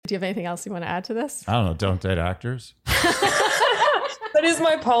Do you have anything else you want to add to this? I don't know. Don't date actors. That is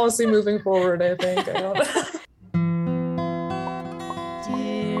my policy moving forward, I think. I don't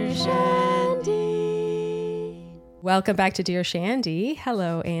Dear Shandy. Welcome back to Dear Shandy.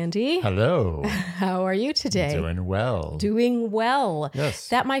 Hello, Andy. Hello. How are you today? Doing well. Doing well. Yes.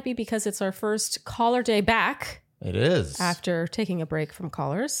 That might be because it's our first caller day back It is. after taking a break from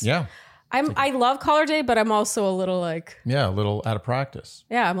callers. Yeah. I love caller day, but I'm also a little Yeah, a little out of practice.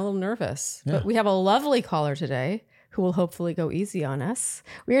 I'm a little nervous. Yeah. But we have a lovely caller today who will hopefully go easy on us.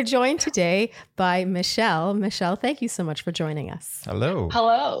 We are joined today by Michelle. Michelle, thank you so much for joining us. Hello.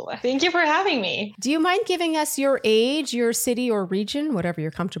 Hello. Thank you for having me. Do you mind giving us your age, your city or region, whatever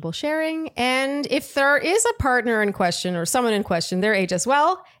you're comfortable sharing? And if there is a partner in question or someone in question, their age as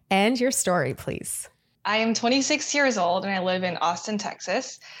well, and your story, please. I am 26 years old and I live in Austin,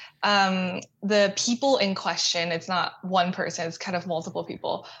 Texas. The people in question, it's not one person, it's kind of multiple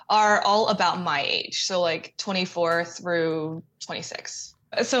people, are all about my age. So like 24 through 26.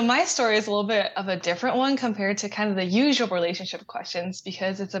 So my story is a little bit of a different one compared to kind of the usual relationship questions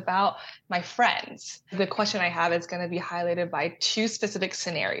because it's about my friends. The question I have is going to be highlighted by two specific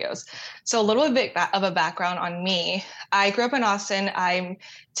scenarios. So a little bit of a background on me. I grew up in Austin. I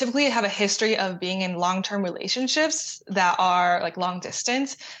typically have a history of being in long-term relationships that are like long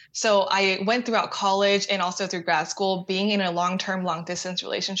distance. So I went throughout college and also through grad school being in a long-term, long-distance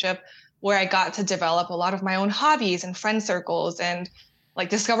relationship where I got to develop a lot of my own hobbies and friend circles and like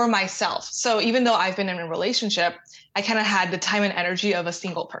discover myself. So even though I've been in a relationship, I kind of had the time and energy of a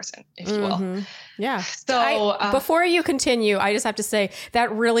single person, if you will. Yeah. So before you continue, I just have to say that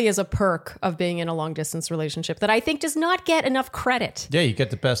really is a perk of being in a long distance relationship that I think does not get enough credit. Yeah, you get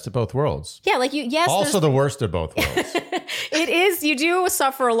the best of both worlds. Yeah, like yes, Also the worst of both worlds. it is. You do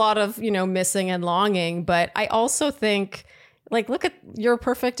suffer a lot of, missing and longing, but I also think look at your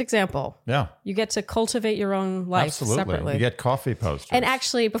perfect example. Yeah. You get to cultivate your own life Absolutely. separately. You get coffee posters. And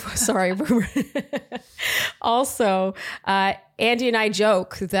actually, also, Andy and I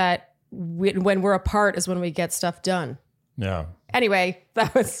joke that when we're apart is when we get stuff done. Yeah. Anyway,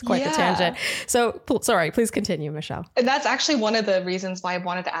 that was quite the Yeah. tangent. So, sorry, please continue, Michelle. And that's actually one of the reasons why I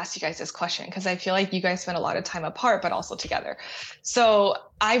wanted to ask you guys this question, because I feel like you guys spend a lot of time apart, but also together. So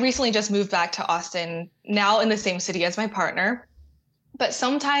I recently just moved back to Austin, now in the same city as my partner. But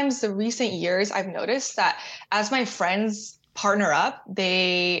sometimes the recent years, I've noticed that as my friends partner up,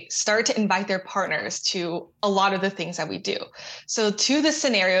 they start to invite their partners to a lot of the things that we do. So two of the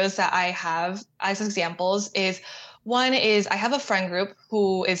scenarios that I have as examples is, one is I have a friend group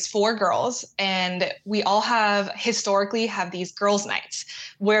who is 4 girls, and we all historically have these girls' nights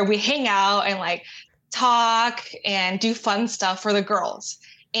where we hang out and like talk and do fun stuff for the girls.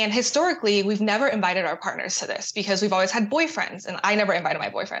 And historically, we've never invited our partners to this because we've always had boyfriends, and I never invited my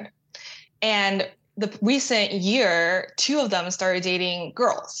boyfriend. And the recent year, 2 of them started dating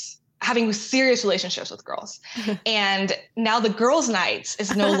girls, having serious relationships with girls. And now the girls' nights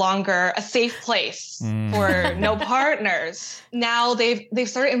is no longer a safe place for no partners. Now they've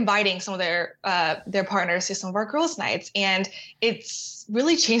started inviting some of their partners to some of our girls' nights. And it's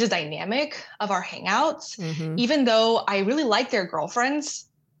really changed the dynamic of our hangouts. Even though I really like their girlfriends,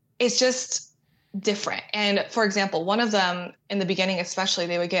 it's just different. And for example, one of them in the beginning, especially,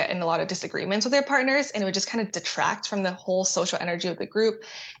 they would get in a lot of disagreements with their partners, and it would just kind of detract from the whole social energy of the group.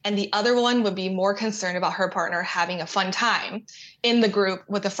 And the other one would be more concerned about her partner having a fun time in the group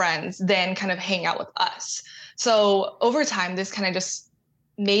with the friends than kind of hang out with us. So over time, this kind of just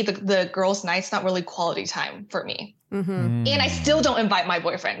made the girls' nights not really quality time for me. And I still don't invite my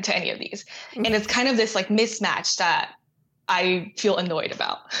boyfriend to any of these. And it's kind of this like mismatch that I feel annoyed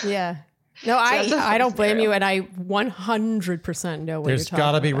about. Yeah. No, I don't blame you, and I 100% know what There's you're talking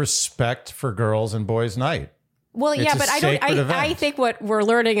got to be about. respect for girls and boys' night. Well, It's yeah, a but sacred event. I think what we're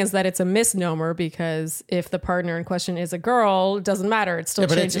learning is that it's a misnomer, because if the partner in question is a girl, it doesn't matter. It still Yeah,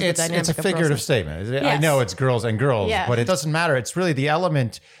 but changes the it's dynamic a of figurative girls. statement. I Yes. know it's girls and girls, Yeah. but it doesn't matter. It's really the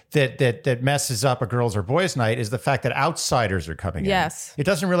element that messes up a girls or boys night is the fact that outsiders are coming in. Yes. It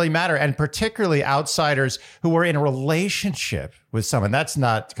doesn't really matter. And particularly outsiders who are in a relationship with someone. That's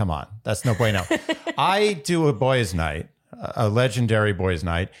no bueno. I do a boys night, a legendary boys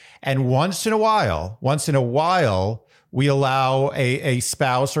night. And once in a while, we allow a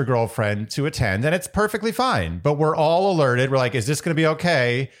spouse or girlfriend to attend, and it's perfectly fine. But we're all alerted. We're like, is this going to be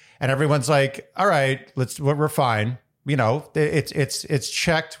okay? And everyone's like, all right, we're fine. It's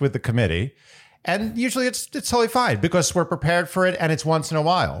checked with the committee. And usually it's totally fine because we're prepared for it, and it's once in a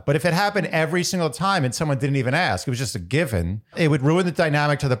while. But if it happened every single time and someone didn't even ask, it was just a given, it would ruin the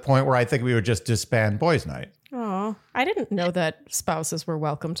dynamic to the point where I think we would just disband boys night. Oh, I didn't know that spouses were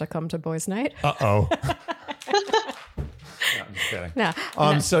welcome to come to boys' night. Uh-oh. No, I'm just kidding.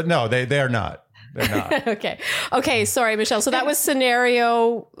 No. So no, they're not. They're not. Okay. Sorry, Michelle. So that was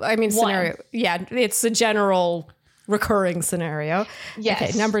scenario. Scenario. Yeah, it's a general recurring scenario. Yes.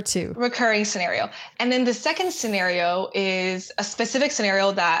 Okay, number 2. Recurring scenario. And then the second scenario is a specific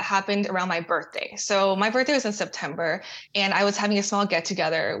scenario that happened around my birthday. So my birthday was in September, and I was having a small get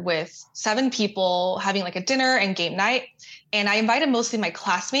together with 7 people, having like a dinner and game night. And I invited mostly my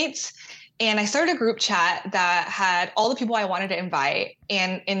classmates. And I started a group chat that had all the people I wanted to invite.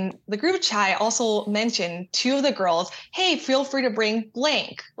 And in the group chat, I also mentioned 2 of the girls, hey, feel free to bring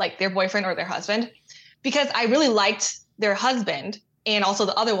blank, like their boyfriend or their husband, because I really liked their husband. And also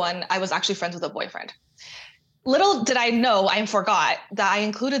the other one, I was actually friends with a boyfriend. Little did I know, I forgot that I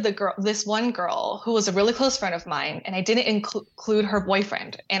included this one girl who was a really close friend of mine, and I didn't include her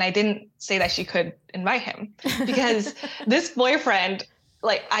boyfriend. And I didn't say that she could invite him because this boyfriend,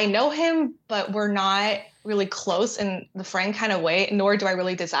 like, I know him, but we're not really close in the friend kind of way, nor do I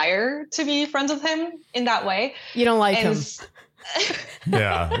really desire to be friends with him in that way. You don't like him.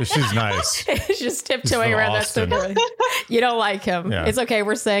 Yeah, she's nice. She's just tiptoeing around that circle. You don't like him. Yeah. It's okay.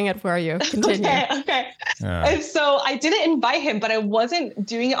 We're saying it for you. Continue. Okay. Yeah. And so I didn't invite him, but I wasn't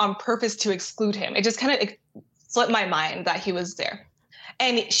doing it on purpose to exclude him. It just kind of slipped my mind that he was there.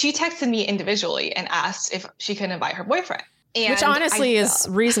 And she texted me individually and asked if she could invite her boyfriend. And which honestly is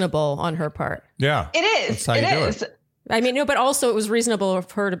reasonable on her part. Yeah. It is. That's how you do it. I mean, no, but also it was reasonable of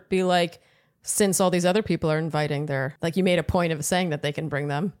her to be like, since all these other people are inviting like you made a point of saying that they can bring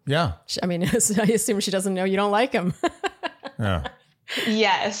them. Yeah. I mean, I assume she doesn't know you don't like him. Yeah.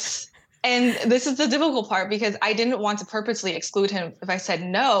 Yes. And this is the difficult part because I didn't want to purposely exclude him. If I said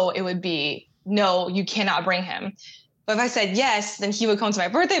no, it would be, no, you cannot bring him. But if I said yes, then he would come to my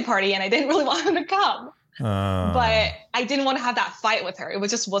birthday party and I didn't really want him to come. But I didn't want to have that fight with her. It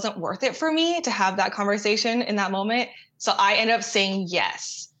just wasn't worth it for me to have that conversation in that moment. So I ended up saying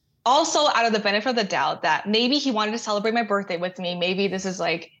yes. Also, out of the benefit of the doubt that maybe he wanted to celebrate my birthday with me. Maybe this is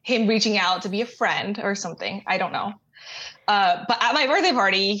like him reaching out to be a friend or something. I don't know. But at my birthday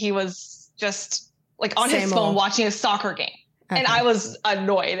party, he was just like on his phone watching a soccer game. Okay. And I was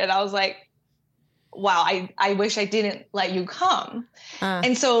annoyed. And I was like, wow, I wish I didn't let you come.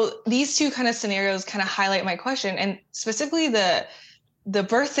 And so these 2 kind of scenarios kind of highlight my question, and specifically the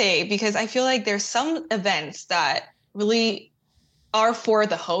birthday, because I feel like there's some events that really are for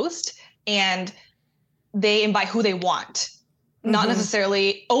the host and they invite who they want, not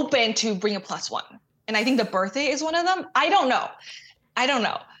necessarily open to bring a +1. And I think the birthday is one of them. I don't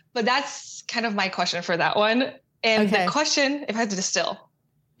know. But that's kind of my question for that one. And the question, if I had to distill,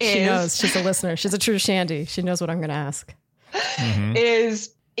 she knows. She's a listener. She's a true Shandy. She knows what I'm going to ask.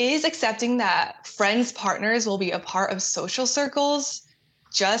 Is accepting that friends, partners will be a part of social circles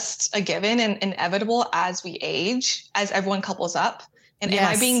just a given and inevitable as we age, as everyone couples up? And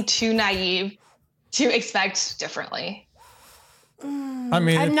am I being too naive to expect differently? I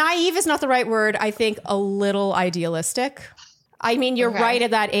mean, naive is not the right word. I think a little idealistic. I mean, you're right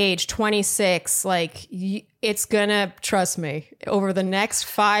at that age, 26, like it's gonna, trust me, over the next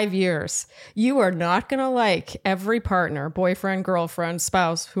 5 years, you are not gonna like every partner, boyfriend, girlfriend,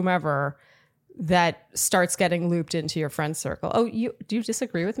 spouse, whomever, that starts getting looped into your friend circle. Oh, do you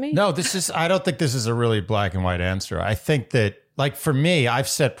disagree with me? No, I don't think this is a really black and white answer. I think that, like, for me, I've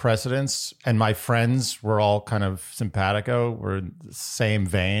set precedents, and my friends were all kind of simpatico. We're in the same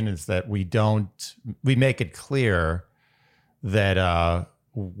vein, is that we make it clear that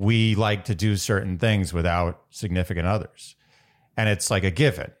we like to do certain things without significant others. And it's like a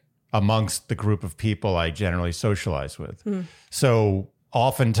given amongst the group of people I generally socialize with. So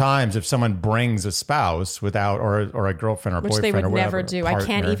oftentimes if someone brings a spouse without, or a girlfriend or which boyfriend they would or whatever, never do. partner, I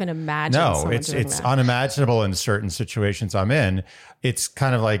can't even imagine. No, it's unimaginable in certain situations I'm in. It's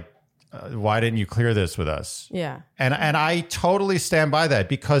kind of like, why didn't you clear this with us? Yeah. And I totally stand by that,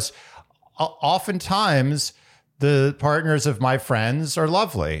 because oftentimes the partners of my friends are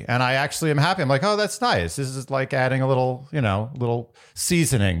lovely, and I actually am happy. I'm like, oh, that's nice. This is like adding a little, little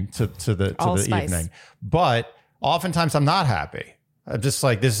seasoning to the evening. But oftentimes I'm not happy. I'm just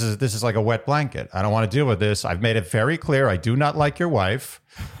like, this is like a wet blanket. I don't want to deal with this. I've made it very clear I do not like your wife.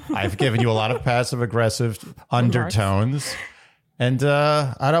 I've given you a lot of passive aggressive undertones, and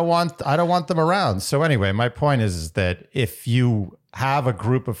I don't want them around. So anyway, my point is that if you have a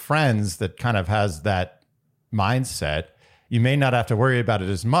group of friends that kind of has that mindset, you may not have to worry about it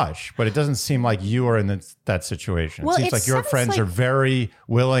as much, but it doesn't seem like you are in that situation. It seems like your friends are very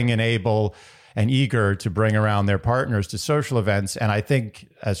willing and able and eager to bring around their partners to social events. And I think,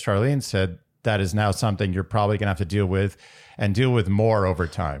 as Charlene said, that is now something you're probably going to have to deal with and deal with more over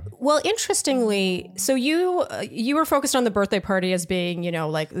time? Well, interestingly, so you were focused on the birthday party as being,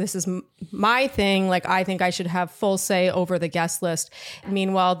 like, this is my thing. Like, I think I should have full say over the guest list.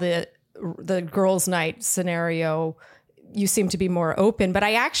 Meanwhile, the girls' night scenario, you seem to be more open, but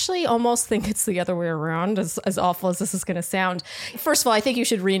I actually almost think it's the other way around, as awful as this is going to sound. First of all, I think you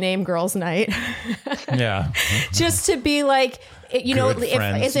should rename girls' night. Yeah. Just to be like,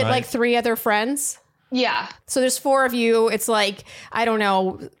 is it like 3 other friends? Yeah. So there's 4 of you. It's like, I don't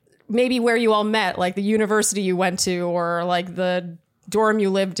know, maybe where you all met, like the university you went to, or like the dorm you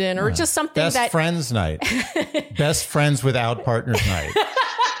lived in, or just something Best friends night. Best friends without partners night.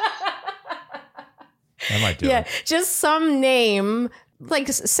 I might do it. Just some name, like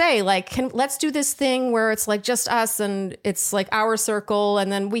say, like, let's do this thing where it's like just us and it's like our circle.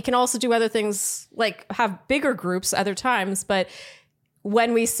 And then we can also do other things, like have bigger groups other times. But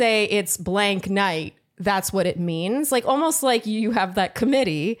when we say it's blank night, that's what it means. Like almost like you have that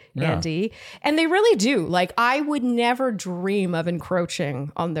committee, Andy, and they really do. Like I would never dream of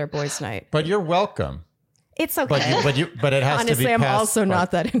encroaching on their boys' night. But you're welcome. It's okay. But it has Honestly, to be I'm passed also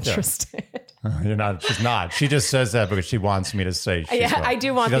not that interested. You're not. She's not. She just says that because she wants me to say. I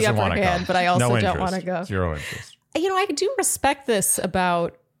do want the upper hand, but I also don't want to go. Zero interest. I do respect this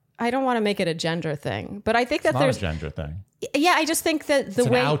about. I don't want to make it a gender thing, but I think that there's a gender thing. Yeah, I just think that it's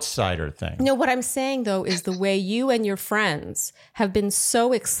an outsider thing. No, what I'm saying though is the way you and your friends have been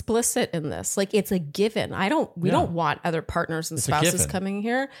so explicit in this. Like it's a given. We don't want other partners and spouses coming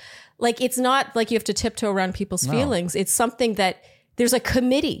here. Like it's not like you have to tiptoe around people's feelings. It's something that there's a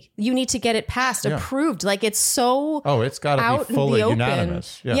committee. You need to get it passed, approved. Like it's so it's got to be fully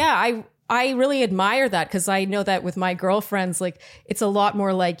unanimous. Yeah, I really admire that because I know that with my girlfriends, like it's a lot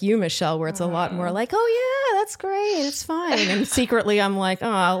more like you, Michelle, where it's a lot more like, oh yeah, that's great, it's fine. And secretly I'm like,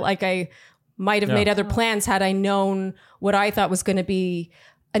 oh, like I might have made other plans had I known what I thought was going to be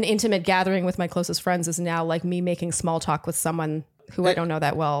an intimate gathering with my closest friends is now like me making small talk with someone who I don't know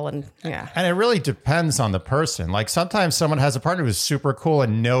that well. And And it really depends on the person. Like sometimes someone has a partner who's super cool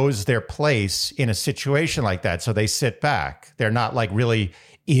and knows their place in a situation like that. So they sit back. They're not like really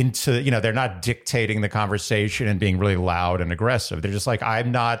into, they're not dictating the conversation and being really loud and aggressive. They're just like,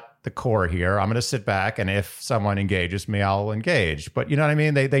 I'm not the core here. I'm going to sit back. And if someone engages me, I'll engage. But you know what I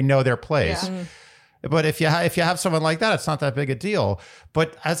mean? They know their place. Yeah. But if you have someone like that, it's not that big a deal.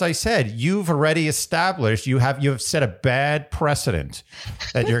 But as I said, you've already established you have set a bad precedent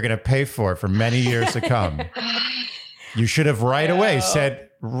that you're going to pay for many years to come. You should have right away said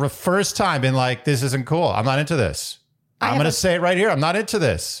first time been like, this isn't cool. I'm not into this. I'm going to say it right here. I'm not into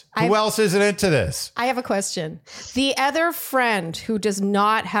this. Who else isn't into this? I have a question. The other friend who does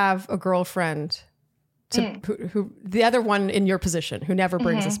not have a girlfriend. Who the other one in your position who never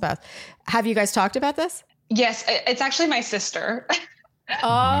brings a spouse. Have you guys talked about this? Yes, it's actually my sister.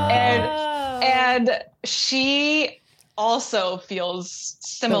 And she also feels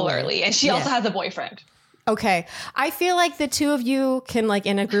similarly, and she also has a boyfriend. Okay. I feel like the two of you can, like,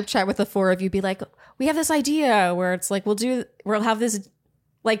 in a group chat with the 4 of you, be like, we have this idea where it's like, we'll have this,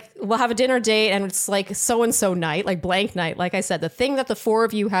 like, we'll have a dinner date and it's like so-and-so night, like blank night. Like I said, the thing that the 4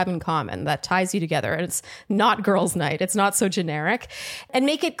 of you have in common that ties you together, and it's not girls' night. It's not so generic, and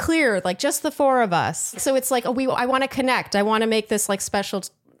make it clear, like just the 4 of us. So it's like, I want to connect. I want to make this like special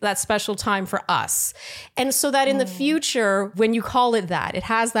time for us. And so that in the future, when you call it that, it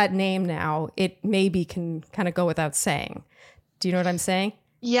has that name now, it maybe can kind of go without saying. Do you know what I'm saying?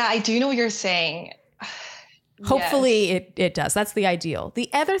 Yeah, I do know what you're saying. Hopefully it does. That's the ideal. The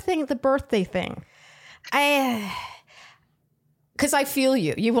other thing, the birthday thing, because I feel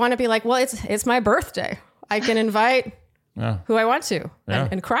you. You want to be like, well, it's my birthday. I can invite who I want to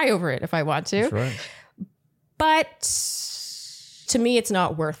and cry over it if I want to. That's right. But to me, it's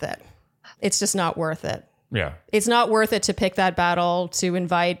not worth it. It's just not worth it. Yeah. It's not worth it to pick that battle, to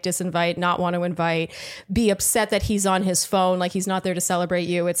invite, disinvite, not want to invite, be upset that he's on his phone, like he's not there to celebrate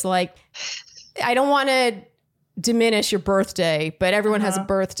you. It's like, I don't want to diminish your birthday, but everyone has a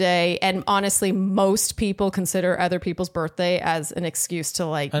birthday, and honestly most people consider other people's birthday as an excuse to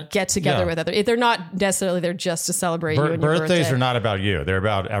like get together with other. They're not necessarily there just to celebrate you and your birthday. Birthdays are not about you, they're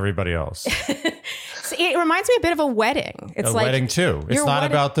about everybody else. It reminds me a bit of a wedding. It's like wedding too. It's not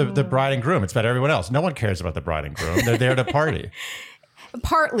about the bride and groom, it's about everyone else. No one cares about the bride and groom. They're there to party.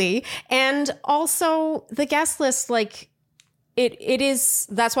 Partly, and also the guest list, like it is,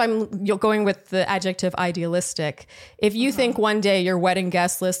 that's why you're going with the adjective idealistic. If you think one day your wedding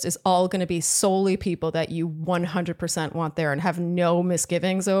guest list is all going to be solely people that you 100% want there and have no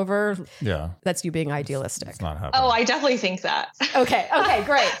misgivings over, that's you being idealistic. It's not happening. Oh, I definitely think that. Okay,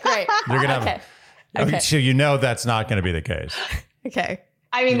 great. You're going to have, Okay. So you know that's not going to be the case. Okay.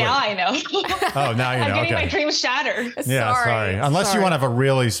 I mean, now I know. Oh, now you know. I'm getting my dreams shattered. Yeah, sorry. Unless you want to have a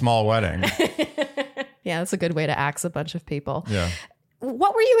really small wedding. Yeah, that's a good way to axe a bunch of people. Yeah.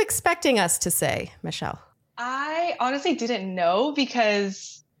 What were you expecting us to say, Michelle? I honestly didn't know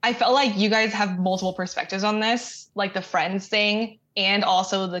because I felt like you guys have multiple perspectives on this, like the friends thing and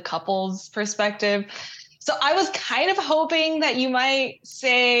also the couples perspective. So I was kind of hoping that you might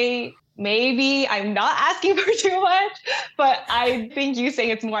say, maybe I'm not asking for too much, but I think you saying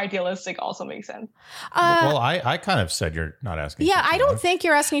it's more idealistic also makes sense. Well, I kind of said you're not asking. Yeah, I don't think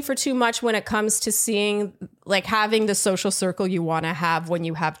you're asking for too much when it comes to seeing, like having the social circle you want to have when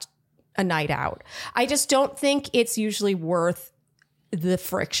you have a night out. I just don't think it's usually worth the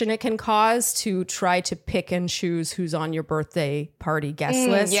friction it can cause to try to pick and choose who's on your birthday party guest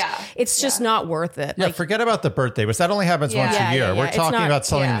list. Yeah. It's just not worth it. Yeah, forget about the birthday, because that only happens once a year. We're It's talking not- about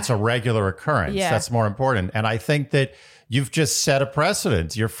something that's a regular occurrence. Yeah. That's more important. And I think that you've just set a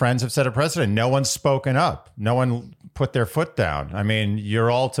precedent. Your friends have set a precedent. No one's spoken up. No one put their foot down. I mean,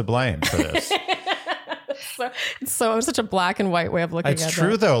 you're all to blame for this. So it's such a black and white way of looking at it. It's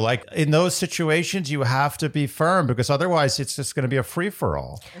true, though. Like in those situations, you have to be firm because otherwise it's just going to be a free for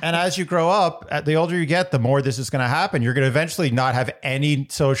all. And as you grow up, the older you get, the more this is going to happen. You're going to eventually not have any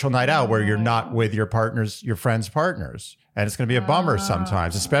social night out where you're not with your partners, your friends' partners. And it's going to be a bummer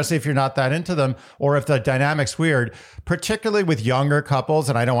sometimes, especially if you're not that into them or if the dynamic's weird, particularly with younger couples.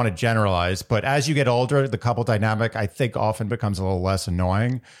 And I don't want to generalize, but as you get older, the couple dynamic, I think, often becomes a little less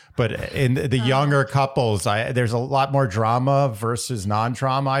annoying. But in the younger couples, there's a lot more drama versus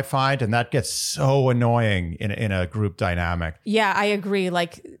non-drama, I find. And that gets so annoying in a group dynamic. Yeah, I agree.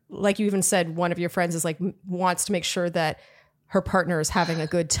 Like you even said, one of your friends is like wants to make sure that her partner is having a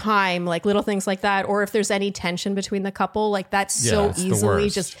good time, like little things like that. Or if there's any tension between the couple, like that's so it's the easily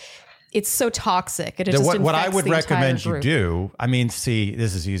worst. just, it's so toxic. And it just What I infects would the recommend entire you group. do, I mean, see,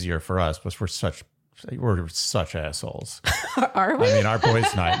 this is easier for us because we're such assholes. Are we? I mean, our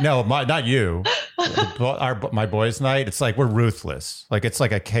boys' night. No, not you. My boys' night. It's like we're ruthless. Like it's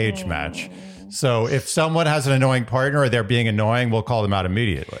like a cage match. So if someone has an annoying partner or they're being annoying, we'll call them out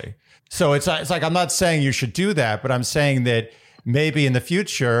immediately. So it's like I'm not saying you should do that, but I'm saying that maybe in the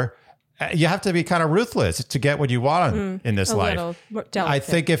future you have to be kind of ruthless to get what you want in this life. I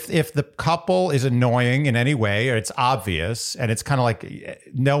think if the couple is annoying in any way, or it's obvious, and it's kind of like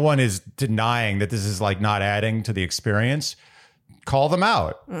no one is denying that this is like not adding to the experience, call them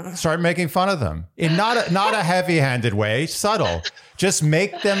out. Start making fun of them in not a heavy-handed way, subtle. Just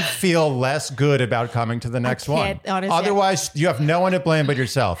make them feel less good about coming to the next one. Honestly, Otherwise, you have no one to blame but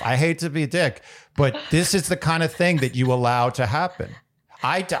yourself. I hate to be a dick, but this is the kind of thing that you allow to happen.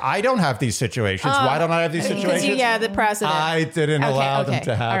 I don't have these situations. Why don't I have these situations? The precedent. I didn't allow them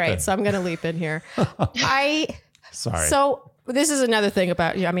to happen. All right, so I'm going to leap in here. Sorry. So this is another thing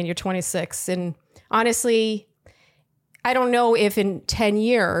about you. I mean, you're 26, and honestly, I don't know if in 10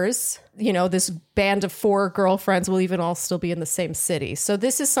 years, this band of 4 girlfriends will even all still be in the same city. So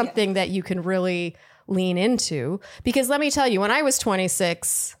this is something that you can really lean into, because let me tell you, when I was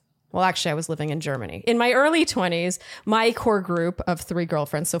 26, well, actually, I was living in Germany. In my early 20s, my core group of 3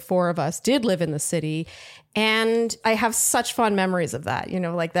 girlfriends, so 4 of us, did live in the city. And I have such fond memories of that,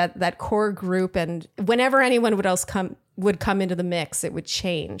 like that core group. And whenever anyone would come into the mix, it would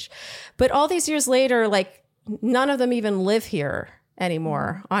change. But all these years later, like none of them even live here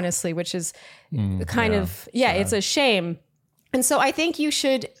anymore, honestly, which is it's a shame. And so I think you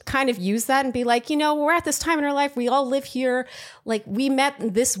should kind of use that and be like, we're at this time in our life. We all live here. Like we met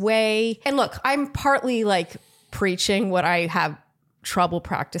this way. And look, I'm partly like preaching what I have trouble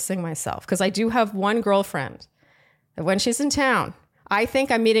practicing myself, because I do have one girlfriend that when she's in town, I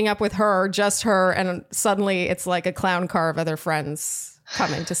think I'm meeting up with her, just her. And suddenly it's like a clown car of other friends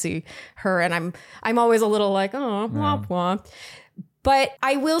coming to see her. And I'm always a little like, oh, womp womp. But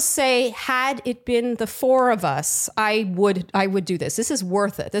I will say, had it been the 4 of us, I would do this. This is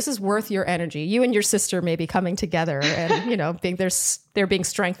worth it. This is worth your energy. You and your sister maybe coming together and, being there being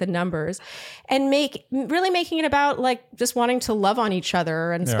strength in numbers, and really making it about like just wanting to love on each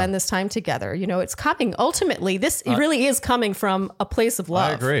other and spend this time together. It's coming. Ultimately, this really is coming from a place of love.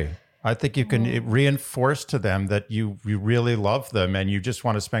 I agree. I think you can reinforce to them that you really love them and you just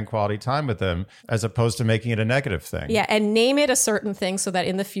want to spend quality time with them as opposed to making it a negative thing. Yeah, and name it a certain thing so that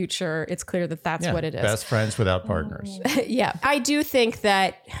in the future it's clear that that's what it is. Best friends without partners. Yeah, I do think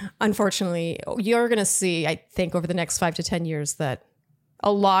that, unfortunately, you're going to see, I think, over the next 5 to 10 years that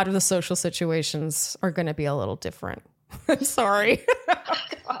a lot of the social situations are going to be a little different. I'm sorry.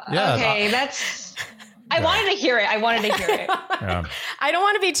 Yeah. Okay, that's... I wanted to hear it. Yeah. I don't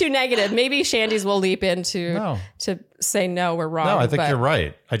want to be too negative. Maybe Shandy's will leap in to say, no, we're wrong. No, I think but you're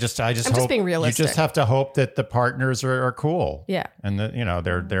right. I just I'm hope just being realistic. You just have to hope that the partners are cool. Yeah. And that,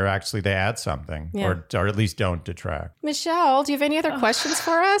 they're actually, they add something or at least don't detract. Michelle, do you have any other questions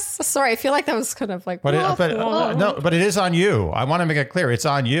for us? Sorry, I feel like that was kind of like, But it is on you. I want to make it clear. It's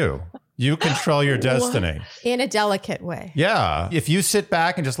on you. You control your destiny. in a delicate way. Yeah. If you sit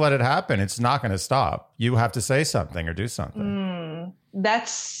back and just let it happen, it's not going to stop. You have to say something or do something.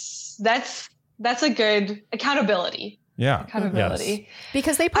 That's a good accountability. Yeah. Accountability. Yes.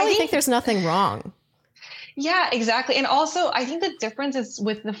 Because they probably think there's nothing wrong. Yeah, exactly. And also, I think the difference is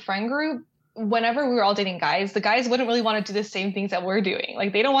with the friend group, whenever we were all dating guys, the guys wouldn't really want to do the same things that we're doing.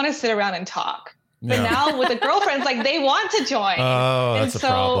 Like, they don't want to sit around and talk. But now with the girlfriends, like, they want to join. Oh, that's a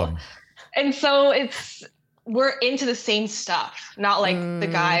problem. And so we're into the same stuff, not like the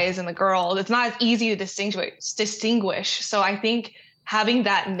guys and the girls. It's not as easy to distinguish. So I think having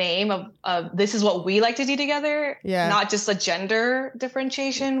that name of this is what we like to do together, not just a gender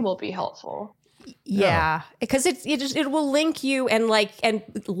differentiation, will be helpful. Yeah, because it will link you and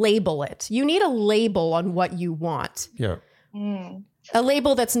label it. You need a label on what you want. Yeah. A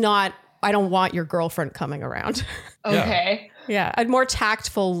label that's not, I don't want your girlfriend coming around. Okay. Yeah, a more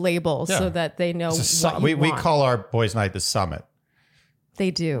tactful label so that they know what you we want. call our boys' night the summit. They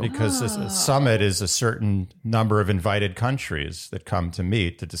do. Because the summit is a certain number of invited countries that come to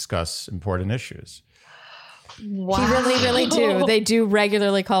meet to discuss important issues. Wow. He really do. They do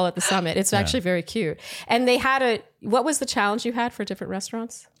regularly call it the summit. It's actually very cute. And they had what was the challenge you had for different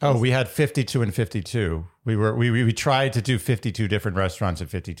restaurants? Oh, we had 52 and 52. We tried to do 52 different restaurants in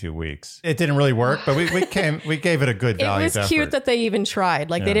 52 weeks. It didn't really work, but we gave it a good value. It was cute that they even tried.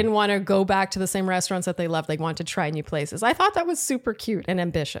 Like they didn't want to go back to the same restaurants that they loved. They wanted to try new places. I thought that was super cute and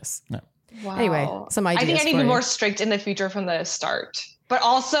ambitious. Yeah. Wow. Anyway, some ideas. I think I need to be more strict in the future from the start, but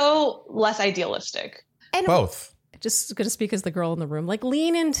also less idealistic. And both. Just going to speak as the girl in the room, like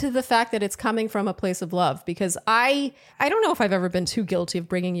lean into the fact that it's coming from a place of love, because I don't know if I've ever been too guilty of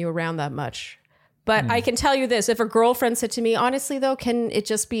bringing you around that much, but I can tell you this. If a girlfriend said to me, honestly though, can it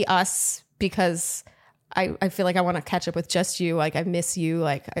just be us? Because I feel like I want to catch up with just you. Like I miss you.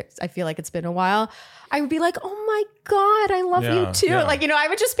 Like I feel like it's been a while. I would be like, oh my God, I love you too. Yeah. Like, I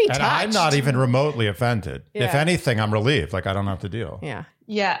would just be touched. And I'm not even remotely offended. Yeah. If anything, I'm relieved. Like I don't have to deal. Yeah.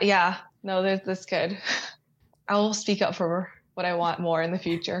 Yeah. No, that's good. I will speak up for what I want more in the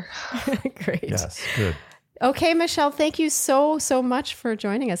future. Great. Yes, good. Okay, Michelle, thank you so much for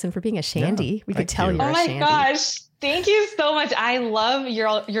joining us and for being a Shandy. Yeah, we could tell you're a Shandy. Oh my gosh. Thank you so much. I love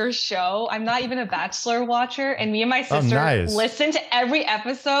your show. I'm not even a Bachelor watcher, and me and my sister listen to every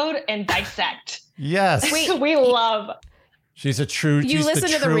episode and dissect. Yes. We love. She's a true. You listen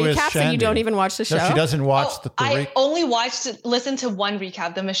to the recaps and you don't even watch the show? No, she doesn't watch the I only listen to one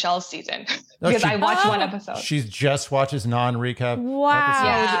recap, the Michelle season, because I watched one episode. She just watches non-recap.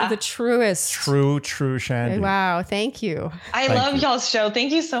 Wow, the truest. True Shandy. Wow, thank you. I love y'all's show.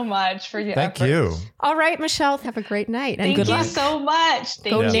 Thank you so much for your Thank efforts. you. All right, Michelle, have a great night and good luck. Thank you so much.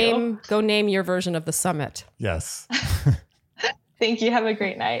 Thank you. Go name your version of the summit. Yes. Thank you. Have a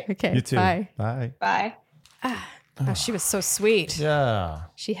great night. Okay. You too. Bye. Bye. Oh, she was so sweet. Yeah.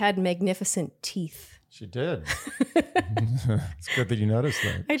 She had magnificent teeth. She did. It's good that you noticed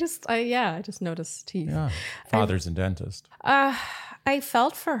that. I just noticed teeth. Yeah. Father's a dentist. I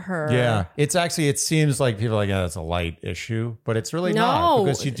felt for her. Yeah. It seems like people are like, that's a light issue, but it's really not,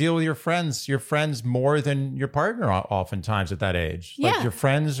 because you deal with your friends more than your partner oftentimes at that age. Yeah. Like your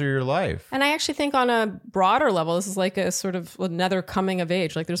friends are your life. And I actually think on a broader level, this is like a sort of another coming of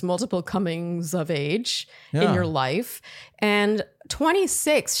age. Like there's multiple comings of age in your life. And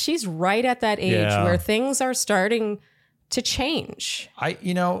 26, she's right at that age where things are starting to change.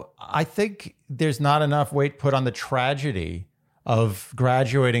 I think there's not enough weight put on the tragedy of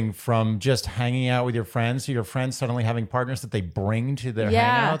graduating from just hanging out with your friends to your friends suddenly having partners that they bring to their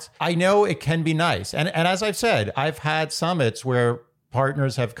hangouts. I know it can be nice. And as I've said, I've had summits where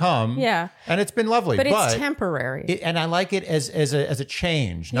partners have come. Yeah. And it's been lovely. But it's temporary. And I like it as a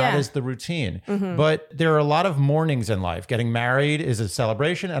change, not Yeah. as the routine. But there are a lot of mornings in life. Getting married is a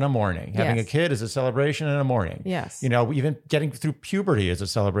celebration and a mourning. Having a Yes. kid is a celebration and a mourning. Yes. You know, even getting through puberty is a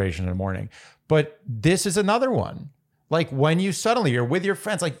celebration and a mourning. But this is another one. Like when you're with your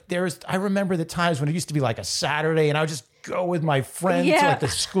friends, like I remember the times when it used to be like a Saturday and I would just go with my friends to like the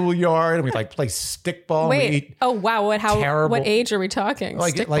schoolyard and we'd like play stickball. Wait. And we'd eat Oh wow. What age are we talking?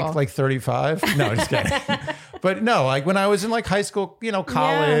 like 35? No, just kidding. But no, like when I was in like high school, you know,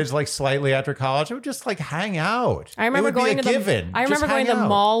 college, like slightly after college, I would just like hang out. I remember going to the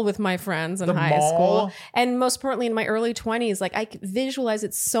mall with my friends in high school. And most importantly in my early 20s, like I could visualize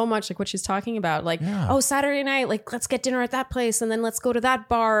it so much, like what she's talking about. Like, oh, Saturday night, like let's get dinner at that place and then let's go to that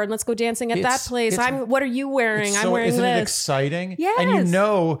bar and let's go dancing at that place. What are you wearing? I'm wearing isn't this. It exciting? Yes. And you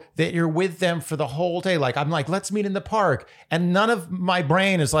know that you're with them for the whole day. Like I'm like, let's meet in the park. And none of my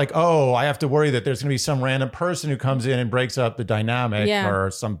brain is like, oh, I have to worry that there's going to be some random person who comes in and breaks up the dynamic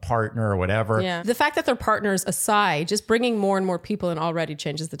or some partner or whatever. Yeah. The fact that they're partners aside, just bringing more and more people in already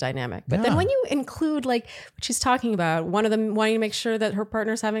changes the dynamic. But then when you include like what she's talking about, one of them wanting to make sure that her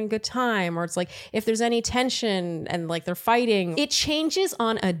partner's having a good time, or it's like if there's any tension and like they're fighting, it changes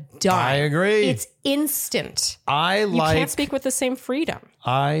on a dime. I agree. It's instant. You can't speak with the same freedom.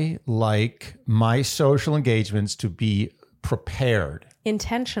 I like my social engagements to be prepared.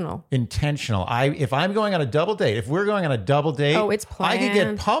 Intentional. If I'm going on a double date, if we're going on a double date, it's planned.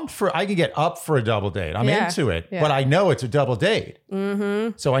 I could get up for a double date. I'm into it, Yeah. but I know it's a double date.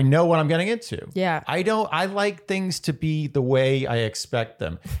 So I know what I'm getting into. Yeah. I like things to be the way I expect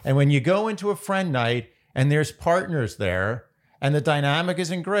them. And when you go into a friend night and there's partners there and the dynamic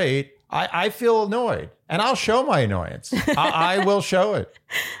isn't great, I feel annoyed, and I'll show my annoyance. I will show it.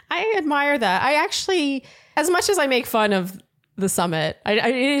 I admire that. I actually, as much as I make fun of the summit,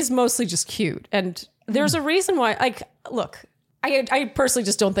 it is mostly just cute. And there's a reason why, like, look, I personally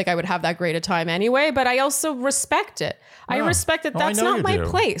just don't think I would have that great a time anyway, but I also respect it. I respect that that's not my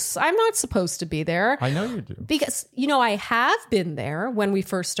place. I'm not supposed to be there. I know you do. Because, you know, I have been there when we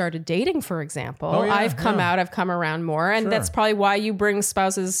first started dating, for example. I've come out, I've come around more. And that's probably why you bring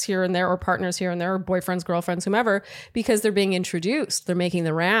spouses here and there or partners here and there or boyfriends, girlfriends, whomever, because they're being introduced. They're making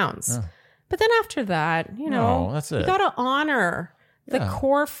the rounds. But then after that, you know, that's it. You got to honor the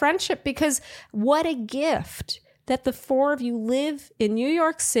core friendship, because what a gift that the four of you live in New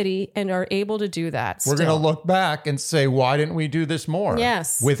York City and are able to do that. We're going to look back and say, why didn't we do this more?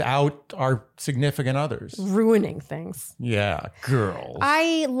 Yes. Without our significant others. Ruining things. Yeah, girls.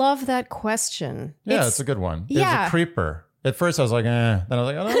 I love that question. Yeah, it's a good one. There's a creeper. At first I was like, Then I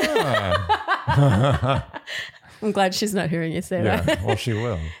was like, oh. I'm glad she's not hearing you say that. Well, she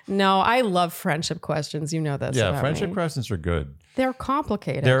will. No, I love friendship questions. You know this. Yeah, about friendship me. questions are good. They're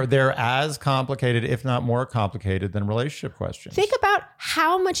complicated. They're as complicated, if not more complicated, than relationship questions. Think about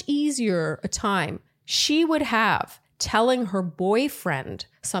how much easier a time she would have telling her boyfriend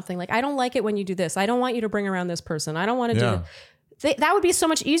something like, I don't like it when you do this. I don't want you to bring around this person. I don't want to do it. That would be so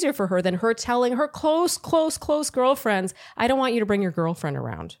much easier for her than her telling her close girlfriends, I don't want you to bring your girlfriend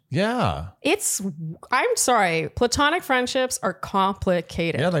around. Yeah. I'm sorry, platonic friendships are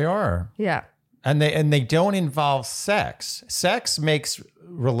complicated. Yeah, they are. Yeah. And they don't involve sex. Sex makes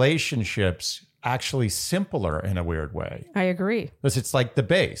relationships actually simpler in a weird way. I agree. Because it's like the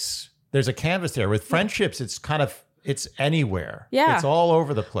base. There's a canvas there. With friendships, it's anywhere. Yeah. It's all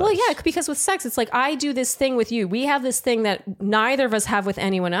over the place. Well, yeah, because with sex, it's like, I do this thing with you. We have this thing that neither of us have with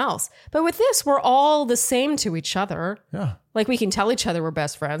anyone else. But with this, we're all the same to each other. Yeah. Like we can tell each other we're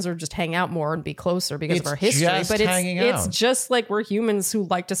best friends or just hang out more and be closer because of our history. Just but it's just like we're humans who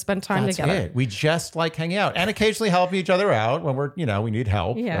like to spend time together. It. We just like hanging out and occasionally help each other out when we need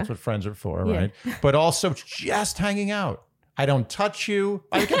help. Yeah. That's what friends are for, right? But also just hanging out. I don't touch you.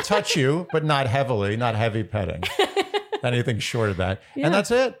 I can touch you, but not heavily, not heavy petting. Anything short of that. Yeah. And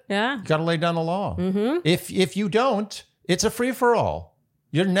that's it. Yeah. You got to lay down the law. Mm-hmm. If you don't, it's a free for all.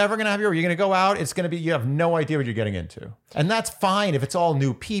 You're never going to have you're going to go out. It's going to be, you have no idea what you're getting into. And that's fine if it's all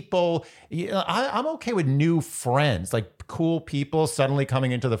new people. I'm okay with new friends, like cool people suddenly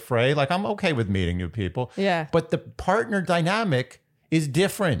coming into the fray. Like I'm okay with meeting new people. Yeah. But the partner dynamic is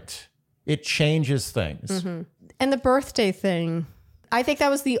different. It changes things. Mm-hmm. And the birthday thing, I think that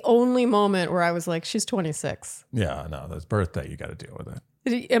was the only moment where I was like, she's 26. Yeah, no, that's birthday. You got to deal with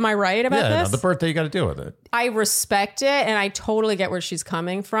it. Am I right about this? Yeah, no, the birthday, you got to deal with it. I respect it and I totally get where she's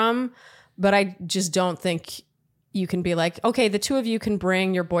coming from, but I just don't think you can be like, okay, the two of you can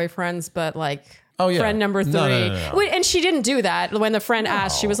bring your boyfriends, but like, Oh, yeah. Friend number 3. No. Wait, and she didn't do that. When the friend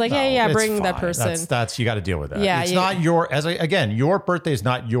asked, she was like, yeah, it's bring that fine. person. That's you got to deal with that. Yeah, it's you- not again, your birthday is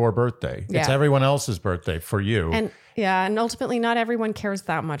not your birthday. It's Yeah. everyone else's birthday for you. And ultimately, not everyone cares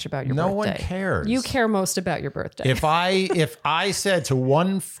that much about your birthday. No one cares. You care most about your birthday. If I said to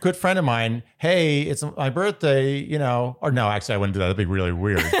one good friend of mine, "Hey, it's my birthday," or no, actually, I wouldn't do that. That'd be really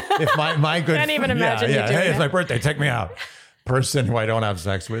weird. If my good Can't even friend- imagine you doing hey, it's it. my birthday, take me out. Person who I don't have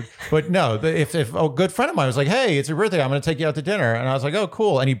sex with, but no, if a good friend of mine was like, "Hey, it's your birthday, I'm going to take you out to dinner," and I was like, "Oh,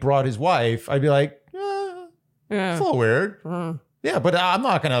 cool," and he brought his wife, I'd be like, Yeah. "It's a little weird." Yeah, but I'm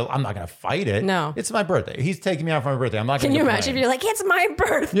not gonna fight it. No. It's my birthday. He's taking me out for my birthday. I'm not. Can gonna you imagine if you're like, it's my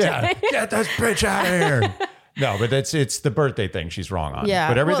birthday? Yeah, get this bitch out of here. No, but it's the birthday thing she's wrong on. Yeah.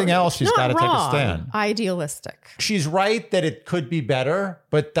 But everything Well, else, she's not got to take a wrong. stand. Idealistic. She's right that it could be better,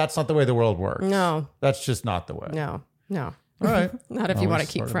 but that's not the way the world works. No. That's just not the way. No. All right. Not if you want to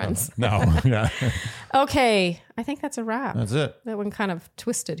keep friends. No. Yeah. Okay. I think that's a wrap. That's it. That one kind of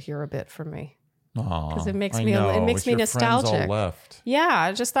twisted here a bit for me. Because it makes me nostalgic. All left.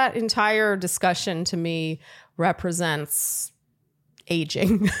 Yeah, just that entire discussion to me represents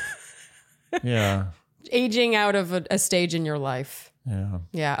aging. Yeah. Aging out of a stage in your life. Yeah.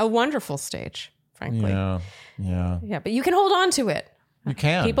 Yeah, a wonderful stage, frankly. Yeah. Yeah. Yeah, but you can hold on to it. You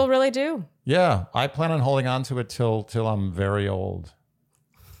can. People really do. Yeah. I plan on holding on to it till I'm very old,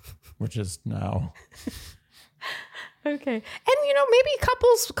 which is now. Okay. And maybe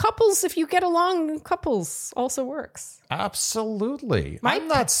couples, if you get along, couples also works. Absolutely. I'm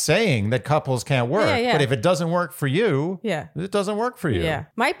not saying that couples can't work, Yeah. but if it doesn't work for you, Yeah. it doesn't work for you. Yeah.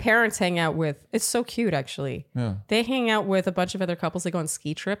 My parents hang out with, it's so cute actually. Yeah. They hang out with a bunch of other couples. They go on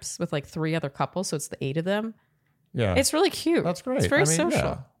ski trips with like 3 other couples. So it's the 8 of them. Yeah. It's really cute. That's great. It's very I mean, social.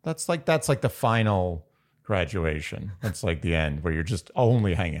 yeah. That's like the final graduation. That's like the end where you're just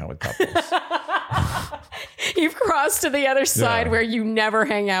only hanging out with couples. You've crossed to the other side Yeah. where you never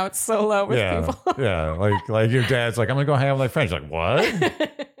hang out solo with people. Yeah. Like your dad's like, I'm gonna go hang out with my friends. You're like,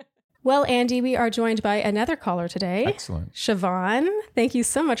 what? Well, Andy, we are joined by another caller today. Excellent. Siobhan, thank you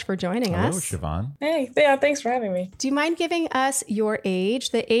so much for joining Hello, us. Siobhan. Hey, yeah, thanks for having me. Do you mind giving us your age,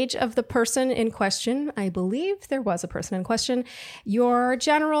 the age of the person in question? I believe there was a person in question. Your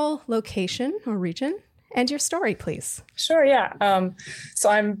general location or region and your story, please. Sure, yeah. So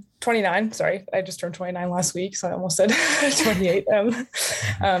I'm 29. Sorry, I just turned 29 last week, so I almost said 28.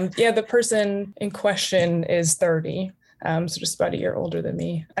 Yeah, the person in question is 30. So just about a year older than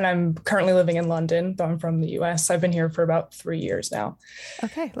me. And I'm currently living in London, though I'm from the US. I've been here for about 3 years now.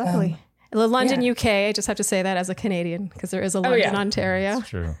 Okay, lovely. London, UK. I just have to say that as a Canadian because there is a London, Ontario. It's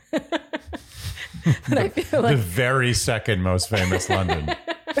true. But I feel The like, very second most famous London.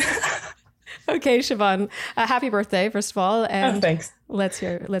 okay, Siobhan, happy birthday, first of all. And Thanks. let's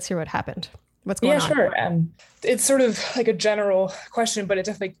hear what happened. What's going on? Yeah, sure. It's sort of like a general question, but it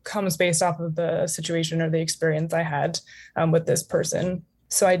definitely comes based off of the situation or the experience I had with this person.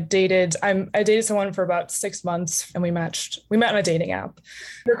 So I dated someone for about 6 months and we met on a dating app.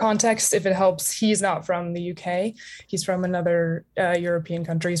 For context, if it helps, he's not from the UK. He's from another European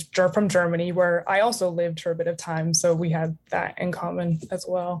country. He's from Germany, where I also lived for a bit of time. So we had that in common as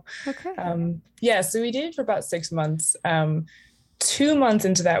well. Okay. So we dated for about 6 months. 2 months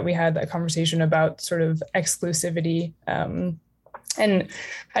into that, we had a conversation about sort of exclusivity. And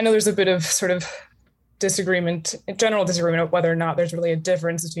I know there's a bit of sort of general disagreement of whether or not there's really a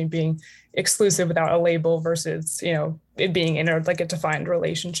difference between being exclusive without a label versus, it being in a defined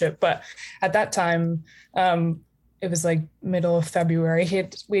relationship. But at that time, it was like middle of February.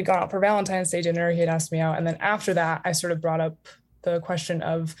 We had gone out for Valentine's Day dinner. He had asked me out. And then after that, I sort of brought up the question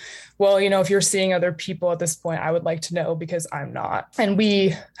of, well, if you're seeing other people at this point, I would like to know because I'm not. And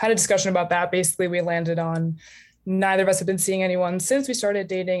we had a discussion about that. Basically, we landed on neither of us have been seeing anyone since we started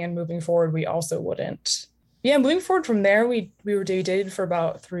dating, and moving forward, we also wouldn't. Yeah, moving forward from there, we dated for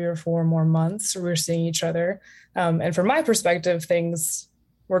about 3 or 4 more months. We were seeing each other. And from my perspective, things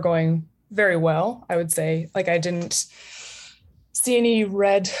were going very well, I would say. Like, I didn't see any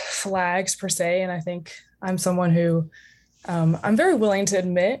red flags per se. And I think I'm someone who I'm very willing to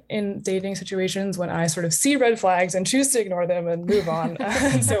admit in dating situations when I sort of see red flags and choose to ignore them and move on.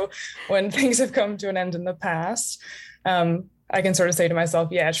 So when things have come to an end in the past, I can sort of say to myself,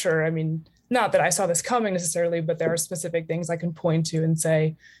 yeah, sure. I mean, not that I saw this coming necessarily, but there are specific things I can point to and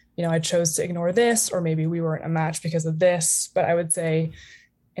say, I chose to ignore this, or maybe we weren't a match because of this. But I would say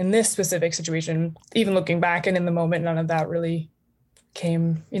in this specific situation, even looking back and in the moment, none of that really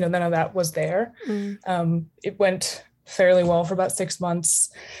came, none of that was there. It went fairly well for about 6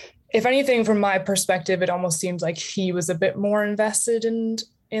 months. If anything, from my perspective, it almost seems like he was a bit more invested in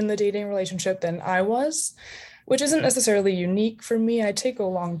in the dating relationship than I was, which isn't necessarily unique for me. I take a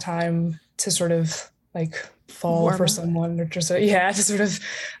long time to sort of like fall for someone, or just to sort of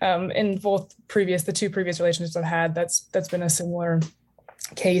in the two previous relationships I've had, that's been a similar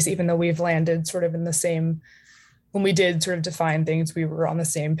case, even though we've landed sort of in the same, when we did sort of define things, we were on the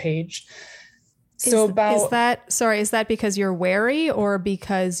same page. So is that because you're wary, or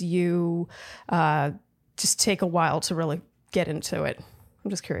because you just take a while to really get into it?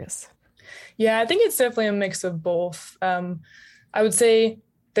 I'm just curious. Yeah, I think it's definitely a mix of both. I would say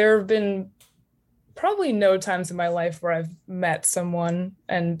there have been probably no times in my life where I've met someone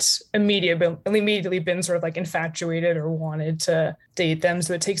and immediately been sort of like infatuated or wanted to date them.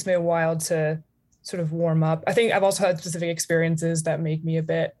 So it takes me a while to sort of warm up. I think I've also had specific experiences that make me a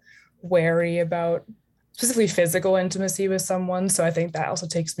bit wary about specifically physical intimacy with someone. So I think that also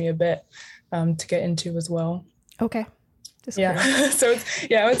takes me a bit to get into as well. Okay. So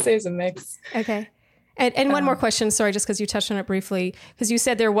I would say it's a mix. Okay. And one more question, sorry, just because you touched on it briefly, because you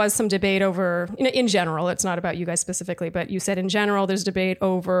said there was some debate over, in general, it's not about you guys specifically, but you said in general, there's debate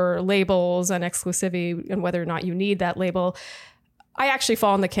over labels and exclusivity and whether or not you need that label. I actually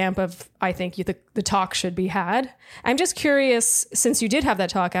fall in the camp of, I think the talk should be had. I'm just curious, since you did have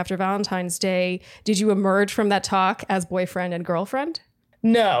that talk after Valentine's Day, did you emerge from that talk as boyfriend and girlfriend?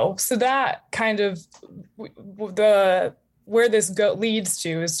 No. So that kind of, where this leads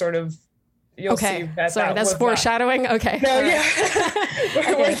to is sort of, you'll see that. Sorry, that's foreshadowing. Okay. No, yeah.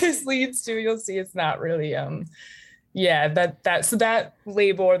 Where this leads to, you'll see it's not really, so that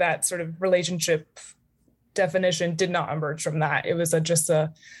label or that sort of relationship definition did not emerge from that. It was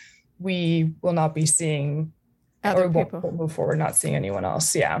we will not be seeing other people. We'll move forward, not seeing anyone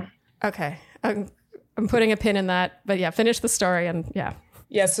else. Yeah. Okay. I'm putting a pin in that, but yeah, finish the story and yeah.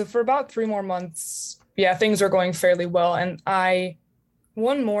 Yeah. So for about 3 more months, things are going fairly well. And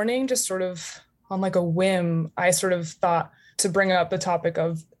one morning, just sort of on like a whim, I sort of thought to bring up the topic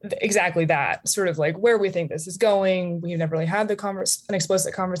of exactly that, sort of like where we think this is going. We've never really had an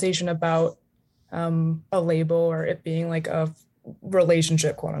explicit conversation about a label or it being like a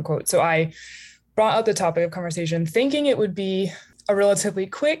relationship, quote unquote. So I brought up the topic of conversation thinking it would be a relatively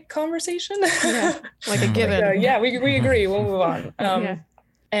quick conversation. Yeah, like a given. We agree. We'll move on.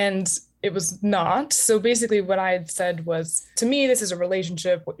 And it was not. So basically what I had said was, to me, this is a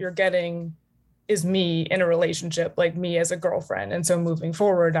relationship. What you're getting is me in a relationship, like me as a girlfriend. And so moving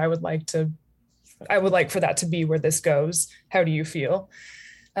forward, I would like for that to be where this goes. How do you feel?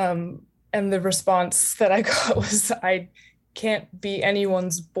 And the response that I got was, I can't be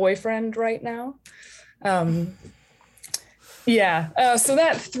anyone's boyfriend right now. So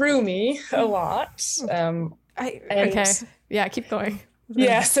that threw me a lot. Okay. Yeah, keep going.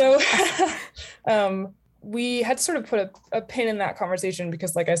 Yeah. So we had sort of put a pin in that conversation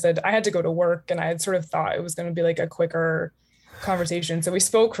because, like I said, I had to go to work and I had sort of thought it was going to be like a quicker conversation. So we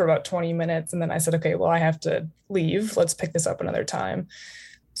spoke for about 20 minutes and then I said, okay, well, I have to leave. Let's pick this up another time.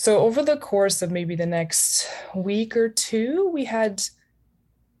 So over the course of maybe the next week or two, we had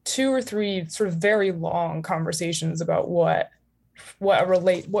 2 or 3 sort of very long conversations about what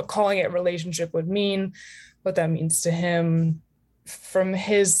calling it a relationship would mean, what that means to him. From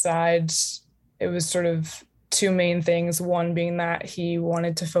his side, it was sort of 2 main things. One being that he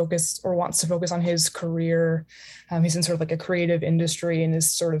wants to focus on his career. He's in sort of like a creative industry and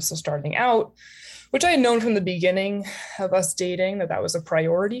is sort of still starting out, which I had known from the beginning of us dating that was a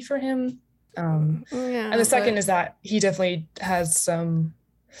priority for him. And the second is that he definitely has some,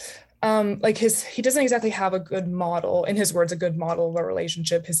 he doesn't exactly have a good model, in his words, a good model of a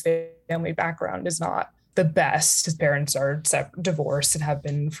relationship. His family background is not the best. His parents are divorced and have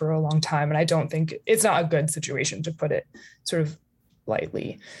been for a long time. And I don't think it's not a good situation, to put it sort of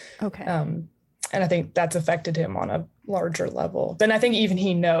lightly. Okay. And I think that's affected him on a larger level than I think even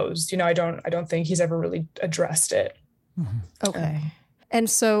he knows. I don't think he's ever really addressed it. Mm-hmm. Okay. And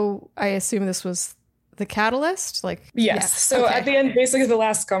so I assume this was the catalyst? Yes. Yeah. So at the end, basically the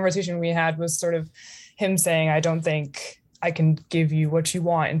last conversation we had was sort of him saying, I don't think I can give you what you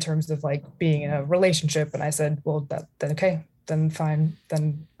want in terms of like being in a relationship. And I said, well, then okay, then fine.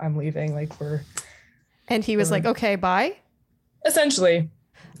 Then I'm leaving. And he was like, okay, bye. Essentially.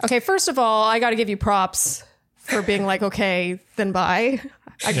 Okay. First of all, I got to give you props for being like, okay, then bye.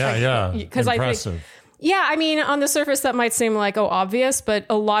 Because impressive. I mean, on the surface, that might seem like, obvious, but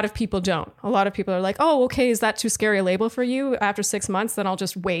a lot of people don't. A lot of people are like, oh, okay, is that too scary a label for you? After 6 months, then I'll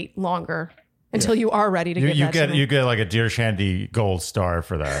just wait longer until you are ready to give that to me. You get like a Dear Shandy gold star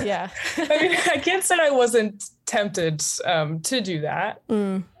for that. Yeah. I mean, I can't say I wasn't tempted to do that.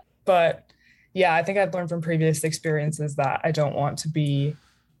 But yeah, I think I've learned from previous experiences that I don't want to be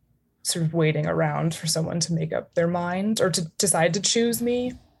sort of waiting around for someone to make up their mind or to decide to choose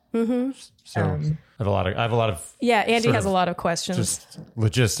me. Mm-hmm. So I have a lot of yeah. Andy has a lot of questions. Just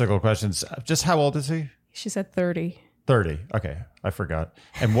logistical questions. Just how old is he? She said 30. 30. Okay, I forgot.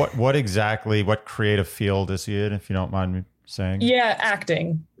 And what creative field is he in, if you don't mind me saying? Yeah,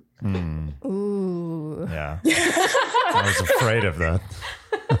 acting. Ooh. Yeah. I was afraid of that.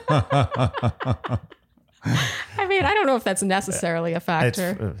 I mean, I don't know if that's necessarily a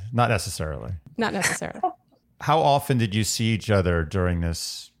factor. It's, not necessarily. Not necessarily. How often did you see each other during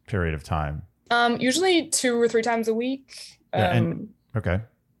this period of time? Usually 2 or 3 times a week. Okay.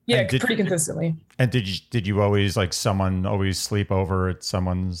 Yeah, pretty consistently. And did you always someone always sleep over at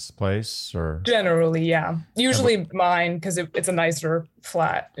someone's place or? Generally, yeah. Usually mine because it's a nicer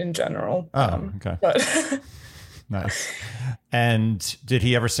flat in general. Oh, okay. But nice. And did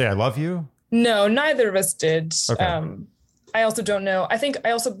he ever say "I love you"? No, neither of us did. Okay. I also don't know. I think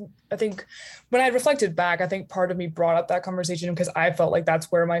when I reflected back, I think part of me brought up that conversation because I felt like that's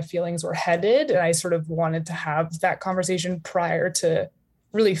where my feelings were headed. And I sort of wanted to have that conversation prior to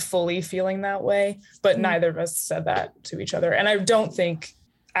really fully feeling that way. But neither of us said that to each other. And I don't think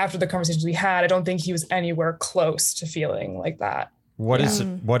after the conversations we had, I don't think he was anywhere close to feeling like that. What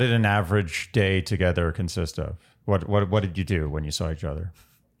did an average day together consist of? What did you do when you saw each other?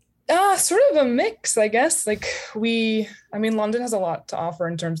 Sort of a mix, I guess. London has a lot to offer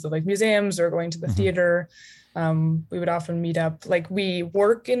in terms of museums or going to the theater. We would often meet up. We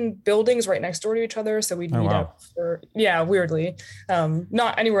work in buildings right next door to each other. So we'd meet up weirdly.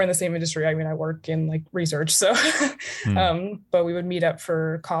 Not anywhere in the same industry. I mean, I work in research. So, but we would meet up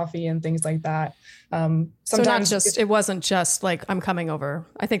for coffee and things like that. Sometimes it wasn't just I'm coming over.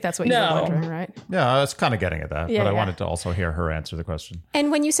 I think that's what you were wondering, right? Yeah, I was kind of getting at that, but I wanted to also hear her answer the question.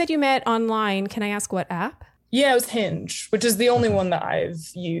 And when you said you met online, can I ask what app? Yeah, it was Hinge, which is the only one that I've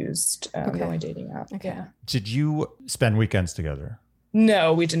used, the only dating app. Okay. Yeah. Did you spend weekends together?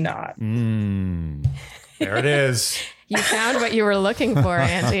 No, we did not. There it is. You found what you were looking for,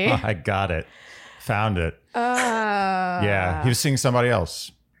 Andy. I got it. Found it. Yeah, he was seeing somebody else.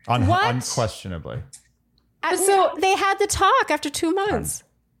 Unquestionably. So they had the talk after 2 months.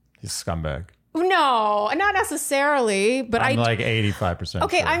 He's a scumbag. No, not necessarily, but I'm 85%.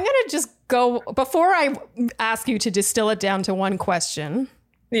 Okay, sure. I'm going to just go before I ask you to distill it down to one question.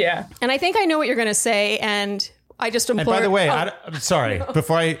 Yeah. And I think I know what you're going to say, and I just implore. And by the way, I'm sorry.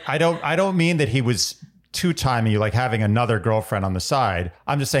 Before I don't mean that he was two-timing you, having another girlfriend on the side.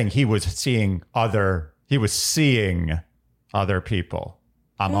 I'm just saying he was seeing other people.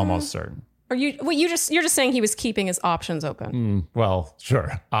 I'm almost certain. You're just saying he was keeping his options open. Well,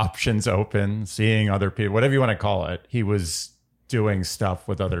 sure. Options open, seeing other people, whatever you want to call it. He was doing stuff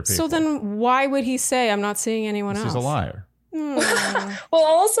with other people. So then why would he say, I'm not seeing anyone else? He's a liar. Well, I'll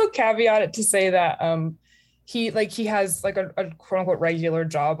also caveat it to say that he has a quote unquote regular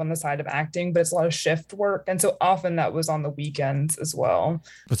job on the side of acting, but it's a lot of shift work. And so often that was on the weekends as well.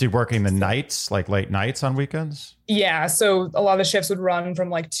 Was he working the nights, late nights on weekends? Yeah. So a lot of the shifts would run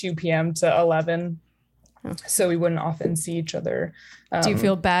from 2 p.m. to 11. So we wouldn't often see each other. Do you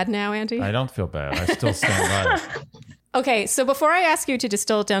feel bad now, Andy? I don't feel bad. I still stand by it. Okay, so before I ask you to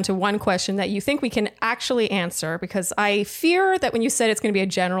distill it down to one question that you think we can actually answer, because I fear that when you said it's going to be a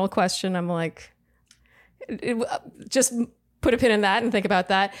general question, I'm just put a pin in that and think about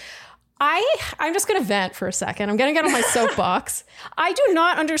that. I'm just going to vent for a second. I'm going to get on my soapbox. I do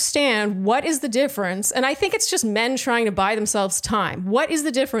not understand what is the difference. And I think it's just men trying to buy themselves time. What is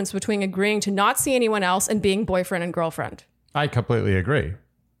the difference between agreeing to not see anyone else and being boyfriend and girlfriend? I completely agree.